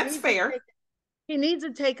that's fair. He needs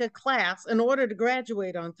to take a class in order to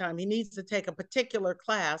graduate on time. He needs to take a particular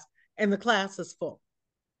class, and the class is full.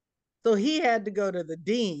 So he had to go to the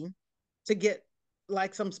dean to get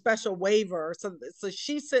like some special waiver or something. So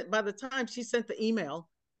she sent, by the time she sent the email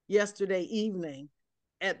yesterday evening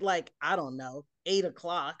at like, I don't know, 8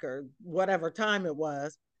 o'clock or whatever time it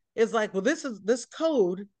was, it's like, well, this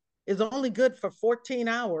code is only good for 14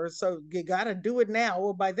 hours. So you got to do it now.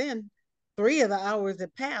 Well, by then, 3 of the hours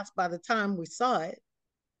had passed by the time we saw it.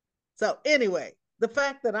 So anyway, the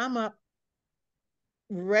fact that I'm up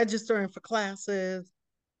registering for classes,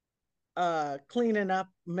 cleaning up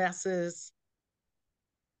messes,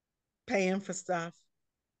 paying for stuff.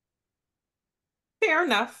 Fair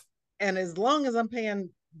enough. And as long as I'm paying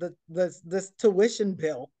this tuition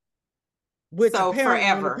bill, which so apparently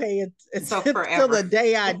forever. I'm gonna pay it until the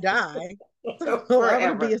day I die. So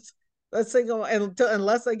I'm gonna be a single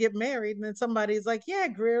unless I get married, and then somebody's like, "Yeah,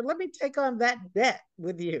 Greer, let me take on that debt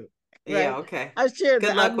with you." Right? Yeah, okay. I'm sure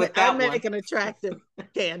that I'm make an attractive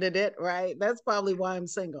candidate, right? That's probably why I'm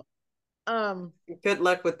single. Good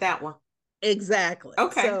luck with that one. Exactly.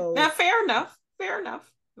 Okay. So, now, fair enough.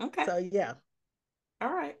 Okay. So yeah.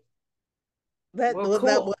 All right. That cool.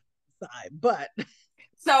 That was side, but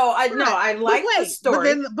so I know I like the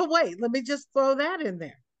story. But wait, let me just throw that in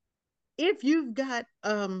there. If you've got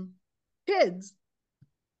kids,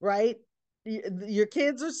 right? Your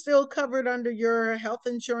kids are still covered under your health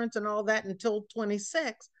insurance and all that until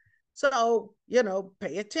 26. So,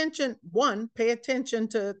 pay attention. Pay attention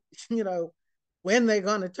to, when they're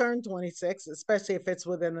going to turn 26, especially if it's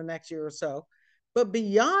within the next year or so. But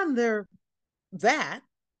beyond that,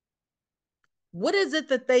 what is it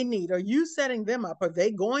that they need? Are you setting them up? Are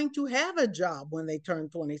they going to have a job when they turn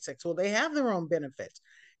 26? Will they have their own benefits?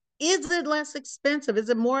 Is it less expensive? Is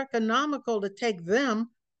it more economical to take them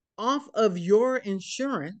off of your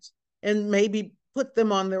insurance and maybe put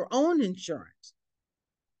them on their own insurance?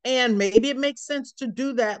 And maybe it makes sense to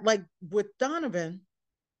do that. Like with Donovan,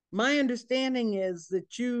 my understanding is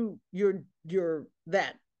that you're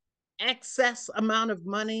that excess amount of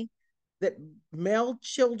money that male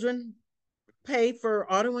children pay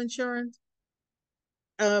for auto insurance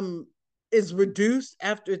is reduced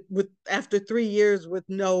after 3 years with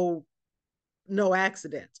no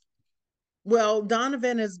accidents. Well,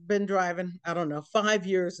 Donovan has been driving, I don't know, 5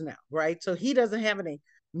 years now, right? So he doesn't have any.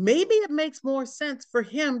 Maybe it makes more sense for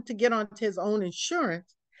him to get onto his own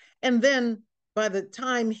insurance. And then by the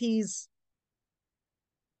time he's,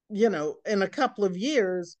 in a couple of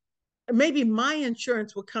years, maybe my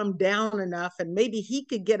insurance will come down enough and maybe he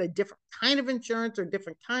could get a different kind of insurance or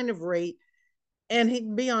different kind of rate and he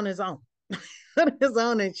can be on his own, on his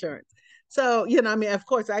own insurance. So, of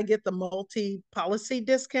course I get the multi-policy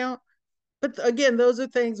discount, but again, those are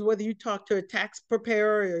things, whether you talk to a tax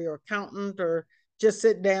preparer or your accountant or just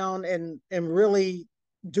sit down and really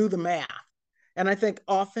do the math. And I think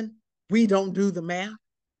often we don't do the math.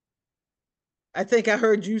 I think I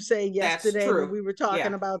heard you say yesterday when we were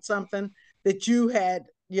talking about something that you had,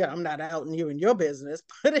 I'm not outing you in your business,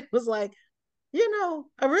 but it was like, I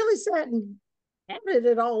really sat and added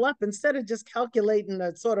it all up instead of just calculating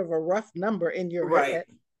a sort of a rough number in your head.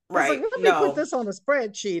 Right. Like, let me put this on a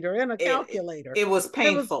spreadsheet or in a calculator. It was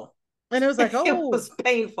painful. And it was like, it was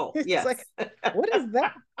painful. Yes. Like, what is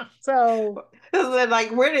that? So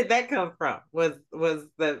like, where did that come from? Was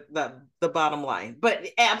the bottom line. But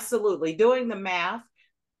absolutely doing the math,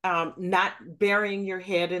 not burying your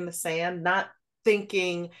head in the sand, not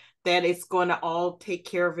thinking that it's going to all take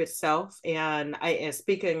care of itself. And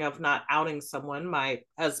speaking of not outing someone, my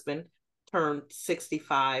husband turned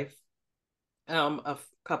 65 a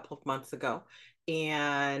couple of months ago.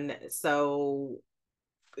 And so,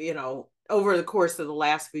 over the course of the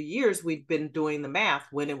last few years, we've been doing the math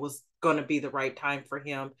when it was going to be the right time for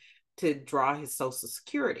him to draw his Social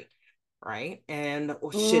Security. Right. And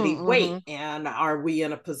should he wait? And are we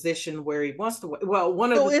in a position where he wants to wait? Well,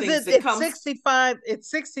 one of the things that comes 65, it's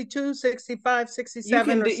 62, 65,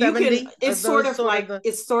 67 or 70. It's sort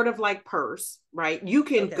of like PERS, right? You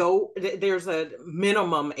can go, there's a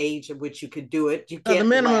minimum age at which you could do it. You get the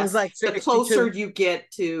minimum is like 62. The closer you get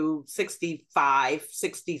to 65,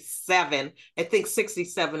 67, I think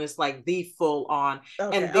 67 is like the full on.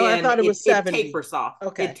 And then I thought it was 70. It tapers off.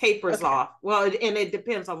 It tapers off. Well, and it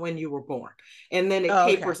depends on when you were born. And then it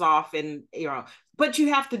tapers off, and but you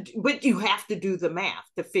have to do the math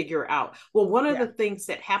to figure out. Well, one of the things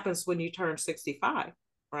that happens when you turn 65,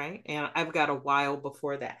 right? And I've got a while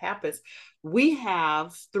before that happens. We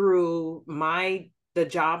have, through the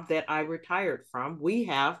job that I retired from, we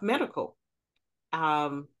have medical.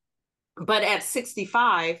 But at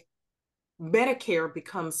 65, Medicare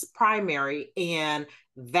becomes primary, and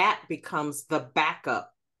that becomes the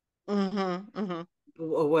backup.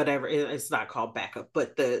 Or whatever, it's not called backup,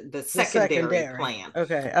 but the secondary plan.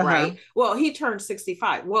 Right. Well, he turned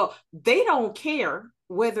 65. Well, they don't care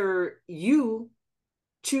whether you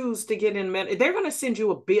choose to get in they're going to send you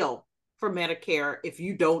a bill for Medicare if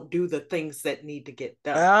you don't do the things that need to get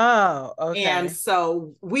done. And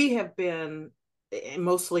so we have been,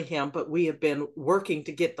 mostly him, but we have been working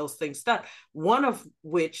to get those things done. One of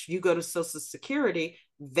which, you go to Social Security,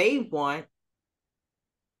 they want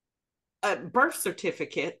a birth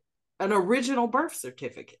certificate, an original birth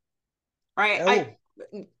certificate, right?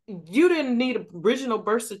 You didn't need an original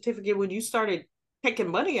birth certificate when you started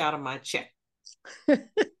taking money out of my check.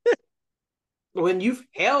 When you've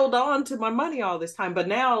held on to my money all this time, but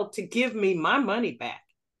now to give me my money back,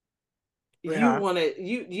 you want to,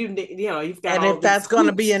 you've got. And if that's going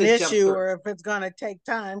to be an issue, or if it's going to take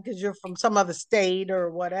time because you're from some other state or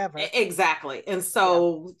whatever. Exactly. And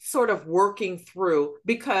so sort of working through,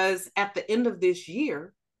 because at the end of this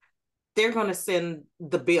year, they're going to send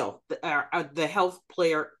the bill, the health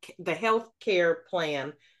care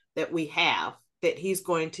plan that we have, that he's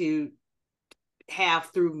going to have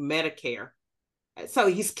through Medicare. So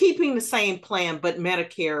he's keeping the same plan, but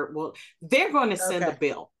Medicare they're going to send a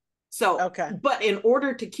bill. So, but in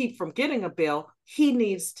order to keep from getting a bill, he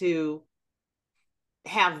needs to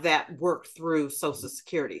have that worked through Social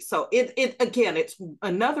Security. So it's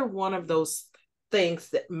another one of those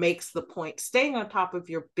things that makes the point. Staying on top of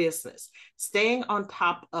your business, staying on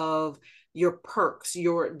top of your perks,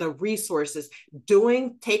 the resources,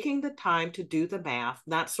 taking the time to do the math,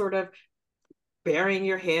 not sort of burying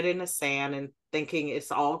your head in the sand and thinking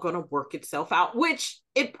it's all going to work itself out, which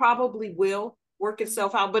it probably will work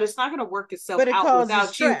itself out, but it's not going to work itself out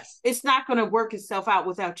without stress. It's not going to work itself out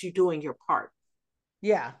without you doing your part.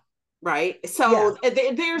 Yeah. Right. So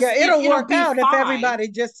it'll work out if everybody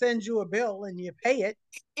just sends you a bill and you pay it.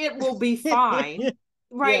 It will be fine.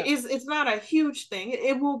 Right. Yeah. It's not a huge thing.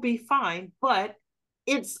 It will be fine, but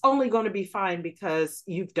it's only going to be fine because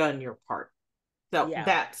you've done your part. So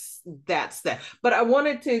that's that. But I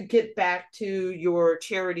wanted to get back to your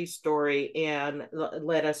charity story and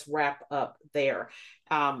let us wrap up there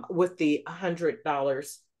with the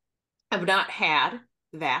 $100. I've not had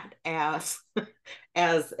that as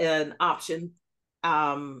an option.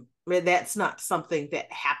 That's not something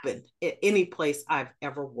that happened at any place I've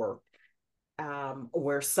ever worked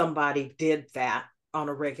where somebody did that on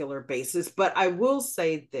a regular basis. But I will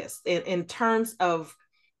say this in terms of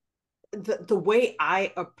the way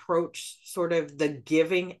I approach sort of the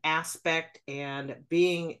giving aspect and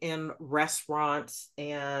being in restaurants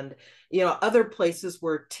and, other places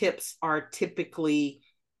where tips are typically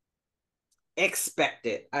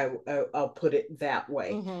expected, I'll put it that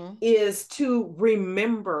way, is to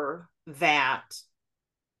remember that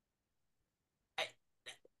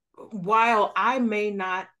while I may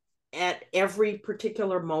not at every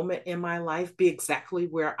particular moment in my life be exactly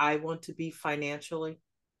where I want to be financially,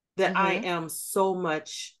 that I am so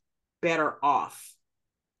much better off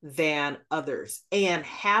than others. And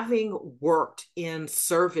having worked in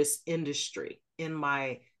service industry in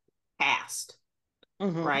my past,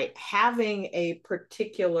 right? Having a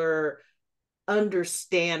particular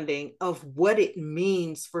understanding of what it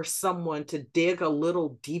means for someone to dig a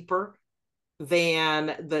little deeper than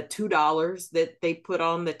the $2 that they put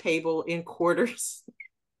on the table in quarters.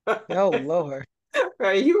 Oh, Lord.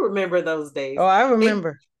 Right. You remember those days. Oh, I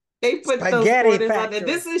remember. They put those quarters on there.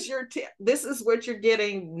 This is your tip. This is what you're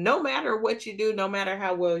getting, no matter what you do, no matter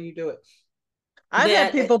how well you do it. I've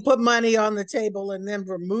had people put money on the table and then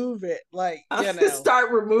remove it,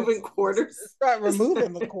 start removing quarters. Start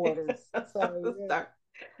removing the quarters. So,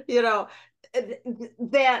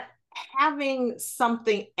 that having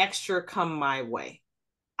something extra come my way,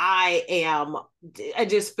 I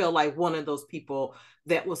just feel like one of those people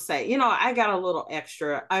that will say, I got a little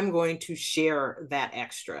extra, I'm going to share that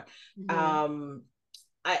extra. I'm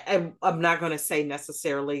not going to say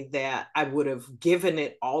necessarily that I would have given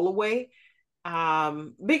it all away,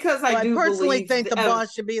 because I do personally think the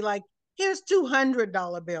boss should be like, here's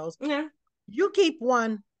 $200 bills. Yeah. You keep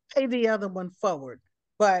one, pay the other one forward.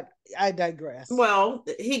 But I digress. Well,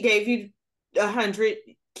 he gave you 100,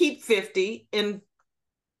 keep 50 and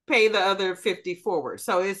pay the other 50 forward.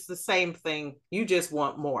 So it's the same thing. You just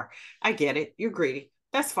want more. I get it. You're greedy.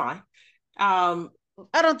 That's fine. I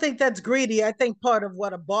don't think that's greedy. I think part of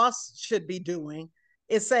what a boss should be doing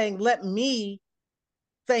is saying, let me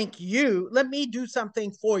thank you. Let me do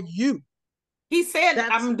something for you. He said,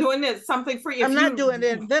 I'm doing this something for you. I'm not doing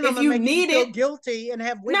it. Then I'm going to make you feel guilty and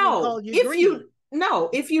have Whitney call you greedy.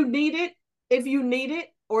 If you need it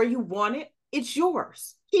or you want it, it's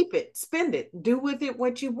yours. Keep it, spend it, do with it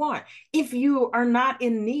what you want. If you are not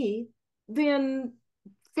in need, then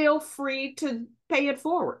feel free to pay it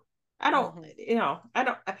forward. Why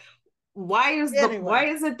is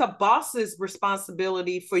it the boss's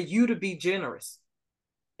responsibility for you to be generous?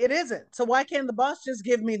 It isn't. So why can't the boss just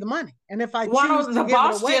give me the money? And if I choose to the give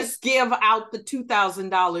boss it away, just give out the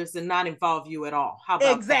 $2,000 and not involve you at all? How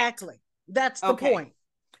about exactly? That's the point.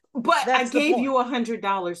 But I gave you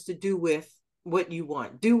 $100 to do with what you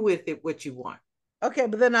want. Do with it what you want. Okay,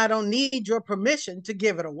 but then I don't need your permission to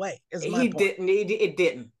give it away. It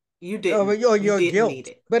didn't. You didn't. Or your guilt. Need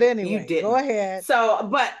it. But anyway, go ahead. So,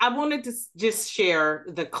 but I wanted to just share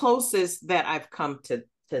the closest that I've come to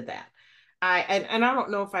that. And I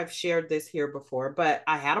don't know if I've shared this here before, but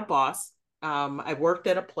I had a boss. I worked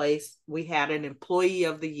at a place. We had an employee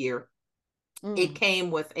of the year. It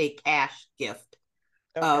came with a cash gift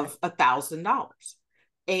of $1,000.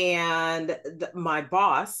 And my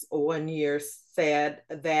boss one year said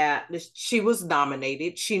that she was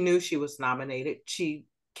nominated. She knew she was nominated. She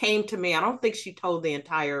came to me. I don't think she told the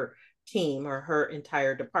entire team or her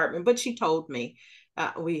entire department, but she told me.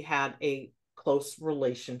 We had a close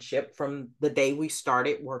relationship from the day we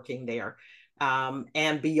started working there,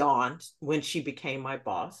 and beyond, when she became my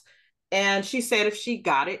boss. And she said if she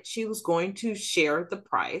got it, she was going to share the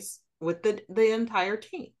prize with the entire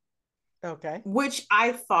team. Okay. Which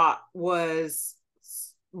I thought was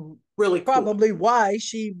really probably cool. Why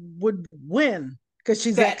she would win, because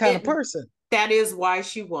she's that kind of person. That is why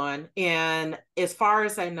she won. And as far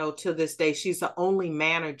as I know, to this day, she's the only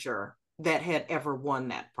manager that had ever won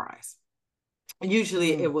that prize.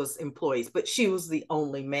 Usually it was employees, but she was the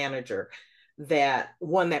only manager that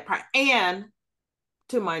won that prize. And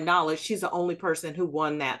to my knowledge, she's the only person who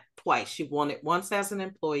won that twice. She won it once as an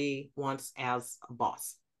employee, once as a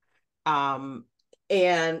boss. And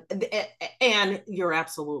you're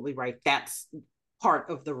absolutely right. That's part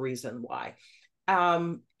of the reason why.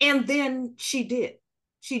 And then she did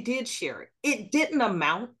share it. It didn't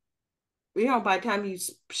amount, by the time you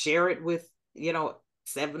share it with,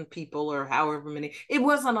 7 people or however many, it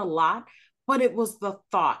wasn't a lot, but it was the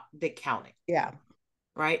thought that counted. Yeah.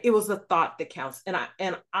 Right. It was the thought that counts. And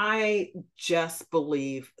I just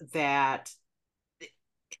believe that.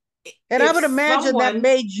 And I would imagine that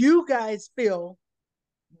made you guys feel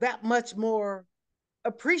that much more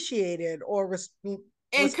appreciated or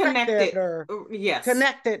and connected, or yes,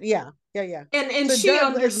 connected. Yeah. And so she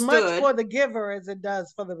understood as much for the giver as it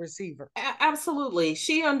does for the receiver. Absolutely.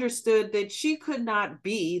 She understood that she could not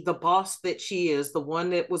be the boss that she is, the one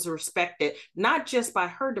that was respected, not just by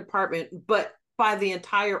her department, but by the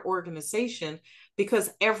entire organization, because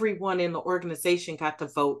everyone in the organization got to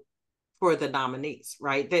vote for the nominees,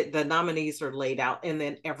 right? The nominees are laid out and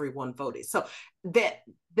then everyone voted. So that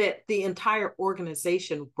the entire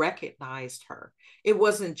organization recognized her. It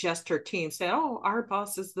wasn't just her team saying, oh, our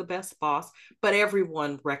boss is the best boss, but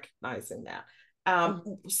everyone recognizing that.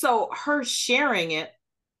 So her sharing it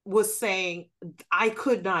was saying, I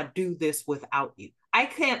could not do this without you. I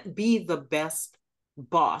can't be the best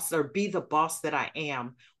boss or be the boss that I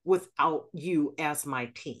am without you as my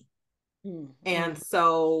team. And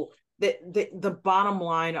so the bottom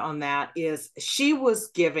line on that is she was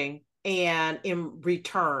giving, and in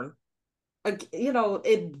return,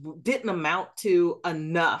 it didn't amount to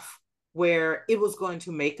enough where it was going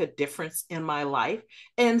to make a difference in my life.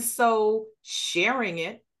 And so sharing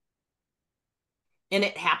it, and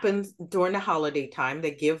it happens during the holiday time, they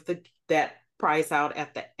give that prize out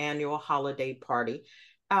at the annual holiday party,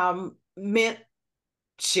 meant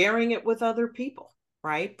sharing it with other people,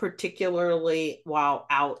 right? Particularly while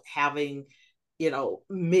out having,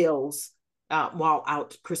 meals, while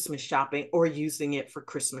out Christmas shopping, or using it for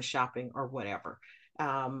Christmas shopping or whatever,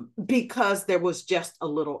 because there was just a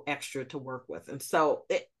little extra to work with. And so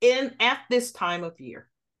at this time of year,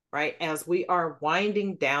 right, as we are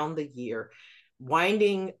winding down the year,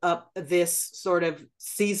 winding up this sort of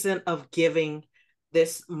season of giving,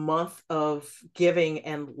 this month of giving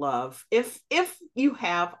and love, if you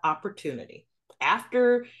have opportunity,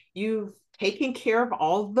 after you've taken care of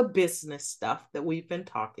all the business stuff that we've been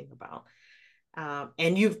talking about,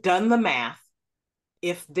 and you've done the math,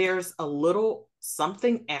 if there's a little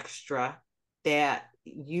something extra that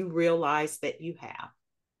you realize that you have,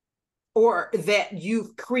 or that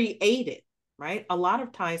you've created, right? A lot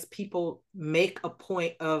of times people make a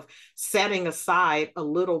point of setting aside a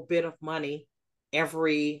little bit of money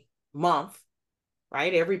every month,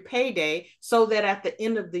 right? Every payday, so that at the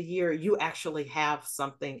end of the year, you actually have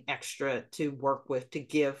something extra to work with, to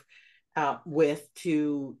give with,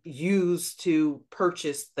 to use, to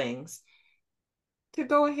purchase things, to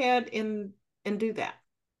go ahead and do that.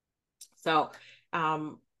 So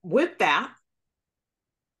with that,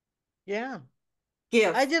 yeah,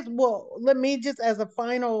 give. Let me just, as a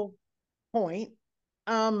final point,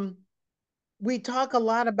 we talk a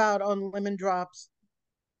lot about on Lemon Drops,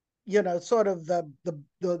 sort of the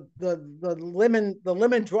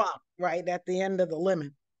lemon drop right at the end of the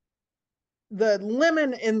lemon. The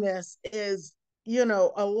lemon in this is,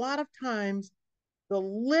 a lot of times the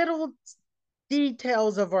little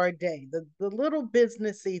details of our day, the little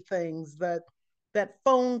businessy things, that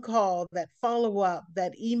phone call, that follow up,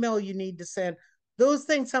 that email you need to send, those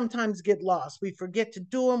things sometimes get lost. We forget to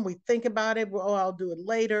do them. We think about it. Oh, I'll do it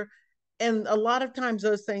later. And a lot of times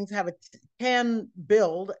those things can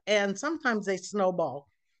build, and sometimes they snowball,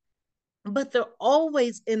 but they're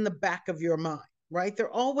always in the back of your mind, right?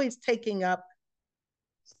 They're always taking up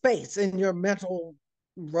space in your mental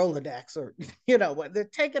Rolodex, or, they're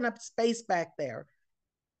taking up space back there.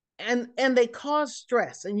 And they cause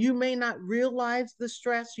stress, and you may not realize the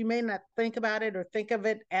stress. You may not think about it or think of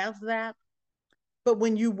it as that. But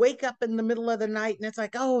when you wake up in the middle of the night and it's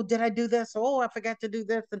like, oh, did I do this? Oh, I forgot to do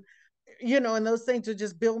this. And, and those things are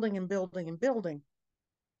just building and building and building.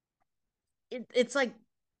 It's like,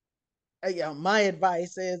 my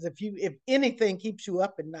advice is, if anything keeps you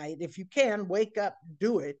up at night, if you can, wake up,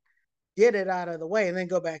 do it, get it out of the way, and then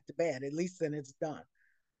go back to bed. At least then it's done.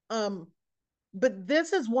 But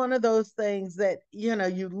this is one of those things that,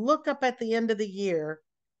 you look up at the end of the year,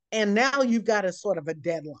 and now you've got a sort of a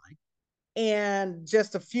deadline. and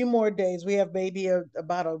just a few more days. We have maybe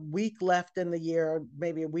about a week left in the year,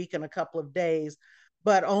 maybe a week and a couple of days,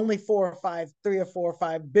 but only 3 or 4 or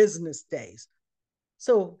 5 business days.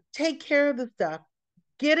 So take care of the stuff,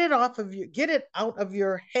 get it out of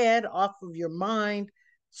your head, off of your mind,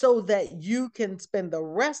 so that you can spend the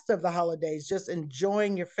rest of the holidays just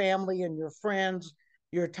enjoying your family and your friends,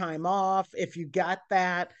 your time off, if you got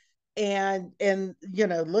that, and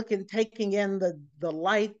taking in the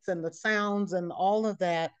lights and the sounds and all of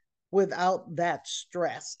that without that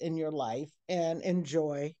stress in your life, and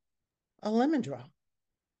enjoy a lemon drop.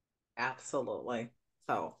 Absolutely.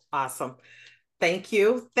 So awesome. Thank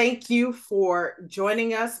you. Thank you for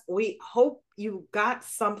joining us. We hope you got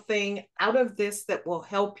something out of this that will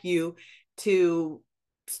help you to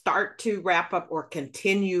start to wrap up or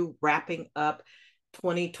continue wrapping up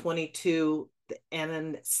 2022 and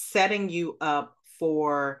then setting you up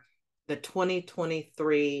for the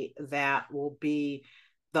 2023 that will be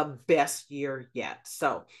the best year yet.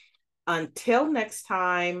 So until next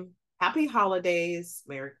time, happy holidays,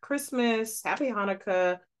 Merry Christmas, Happy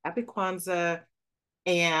Hanukkah, Happy Kwanzaa,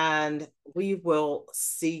 and we will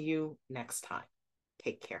see you next time.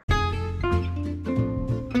 Take care.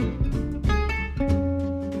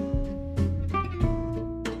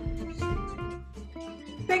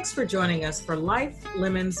 Thanks for joining us for Life,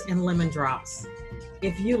 Lemons, and Lemon Drops.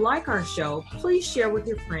 If you like our show, please share with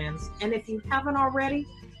your friends. And if you haven't already,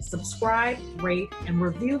 subscribe, rate, and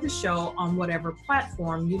review the show on whatever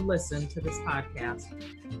platform you listen to this podcast.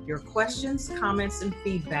 Your questions, comments, and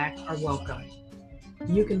feedback are welcome.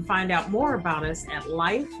 You can find out more about us at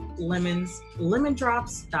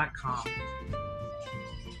lifelemonslemondrops.com.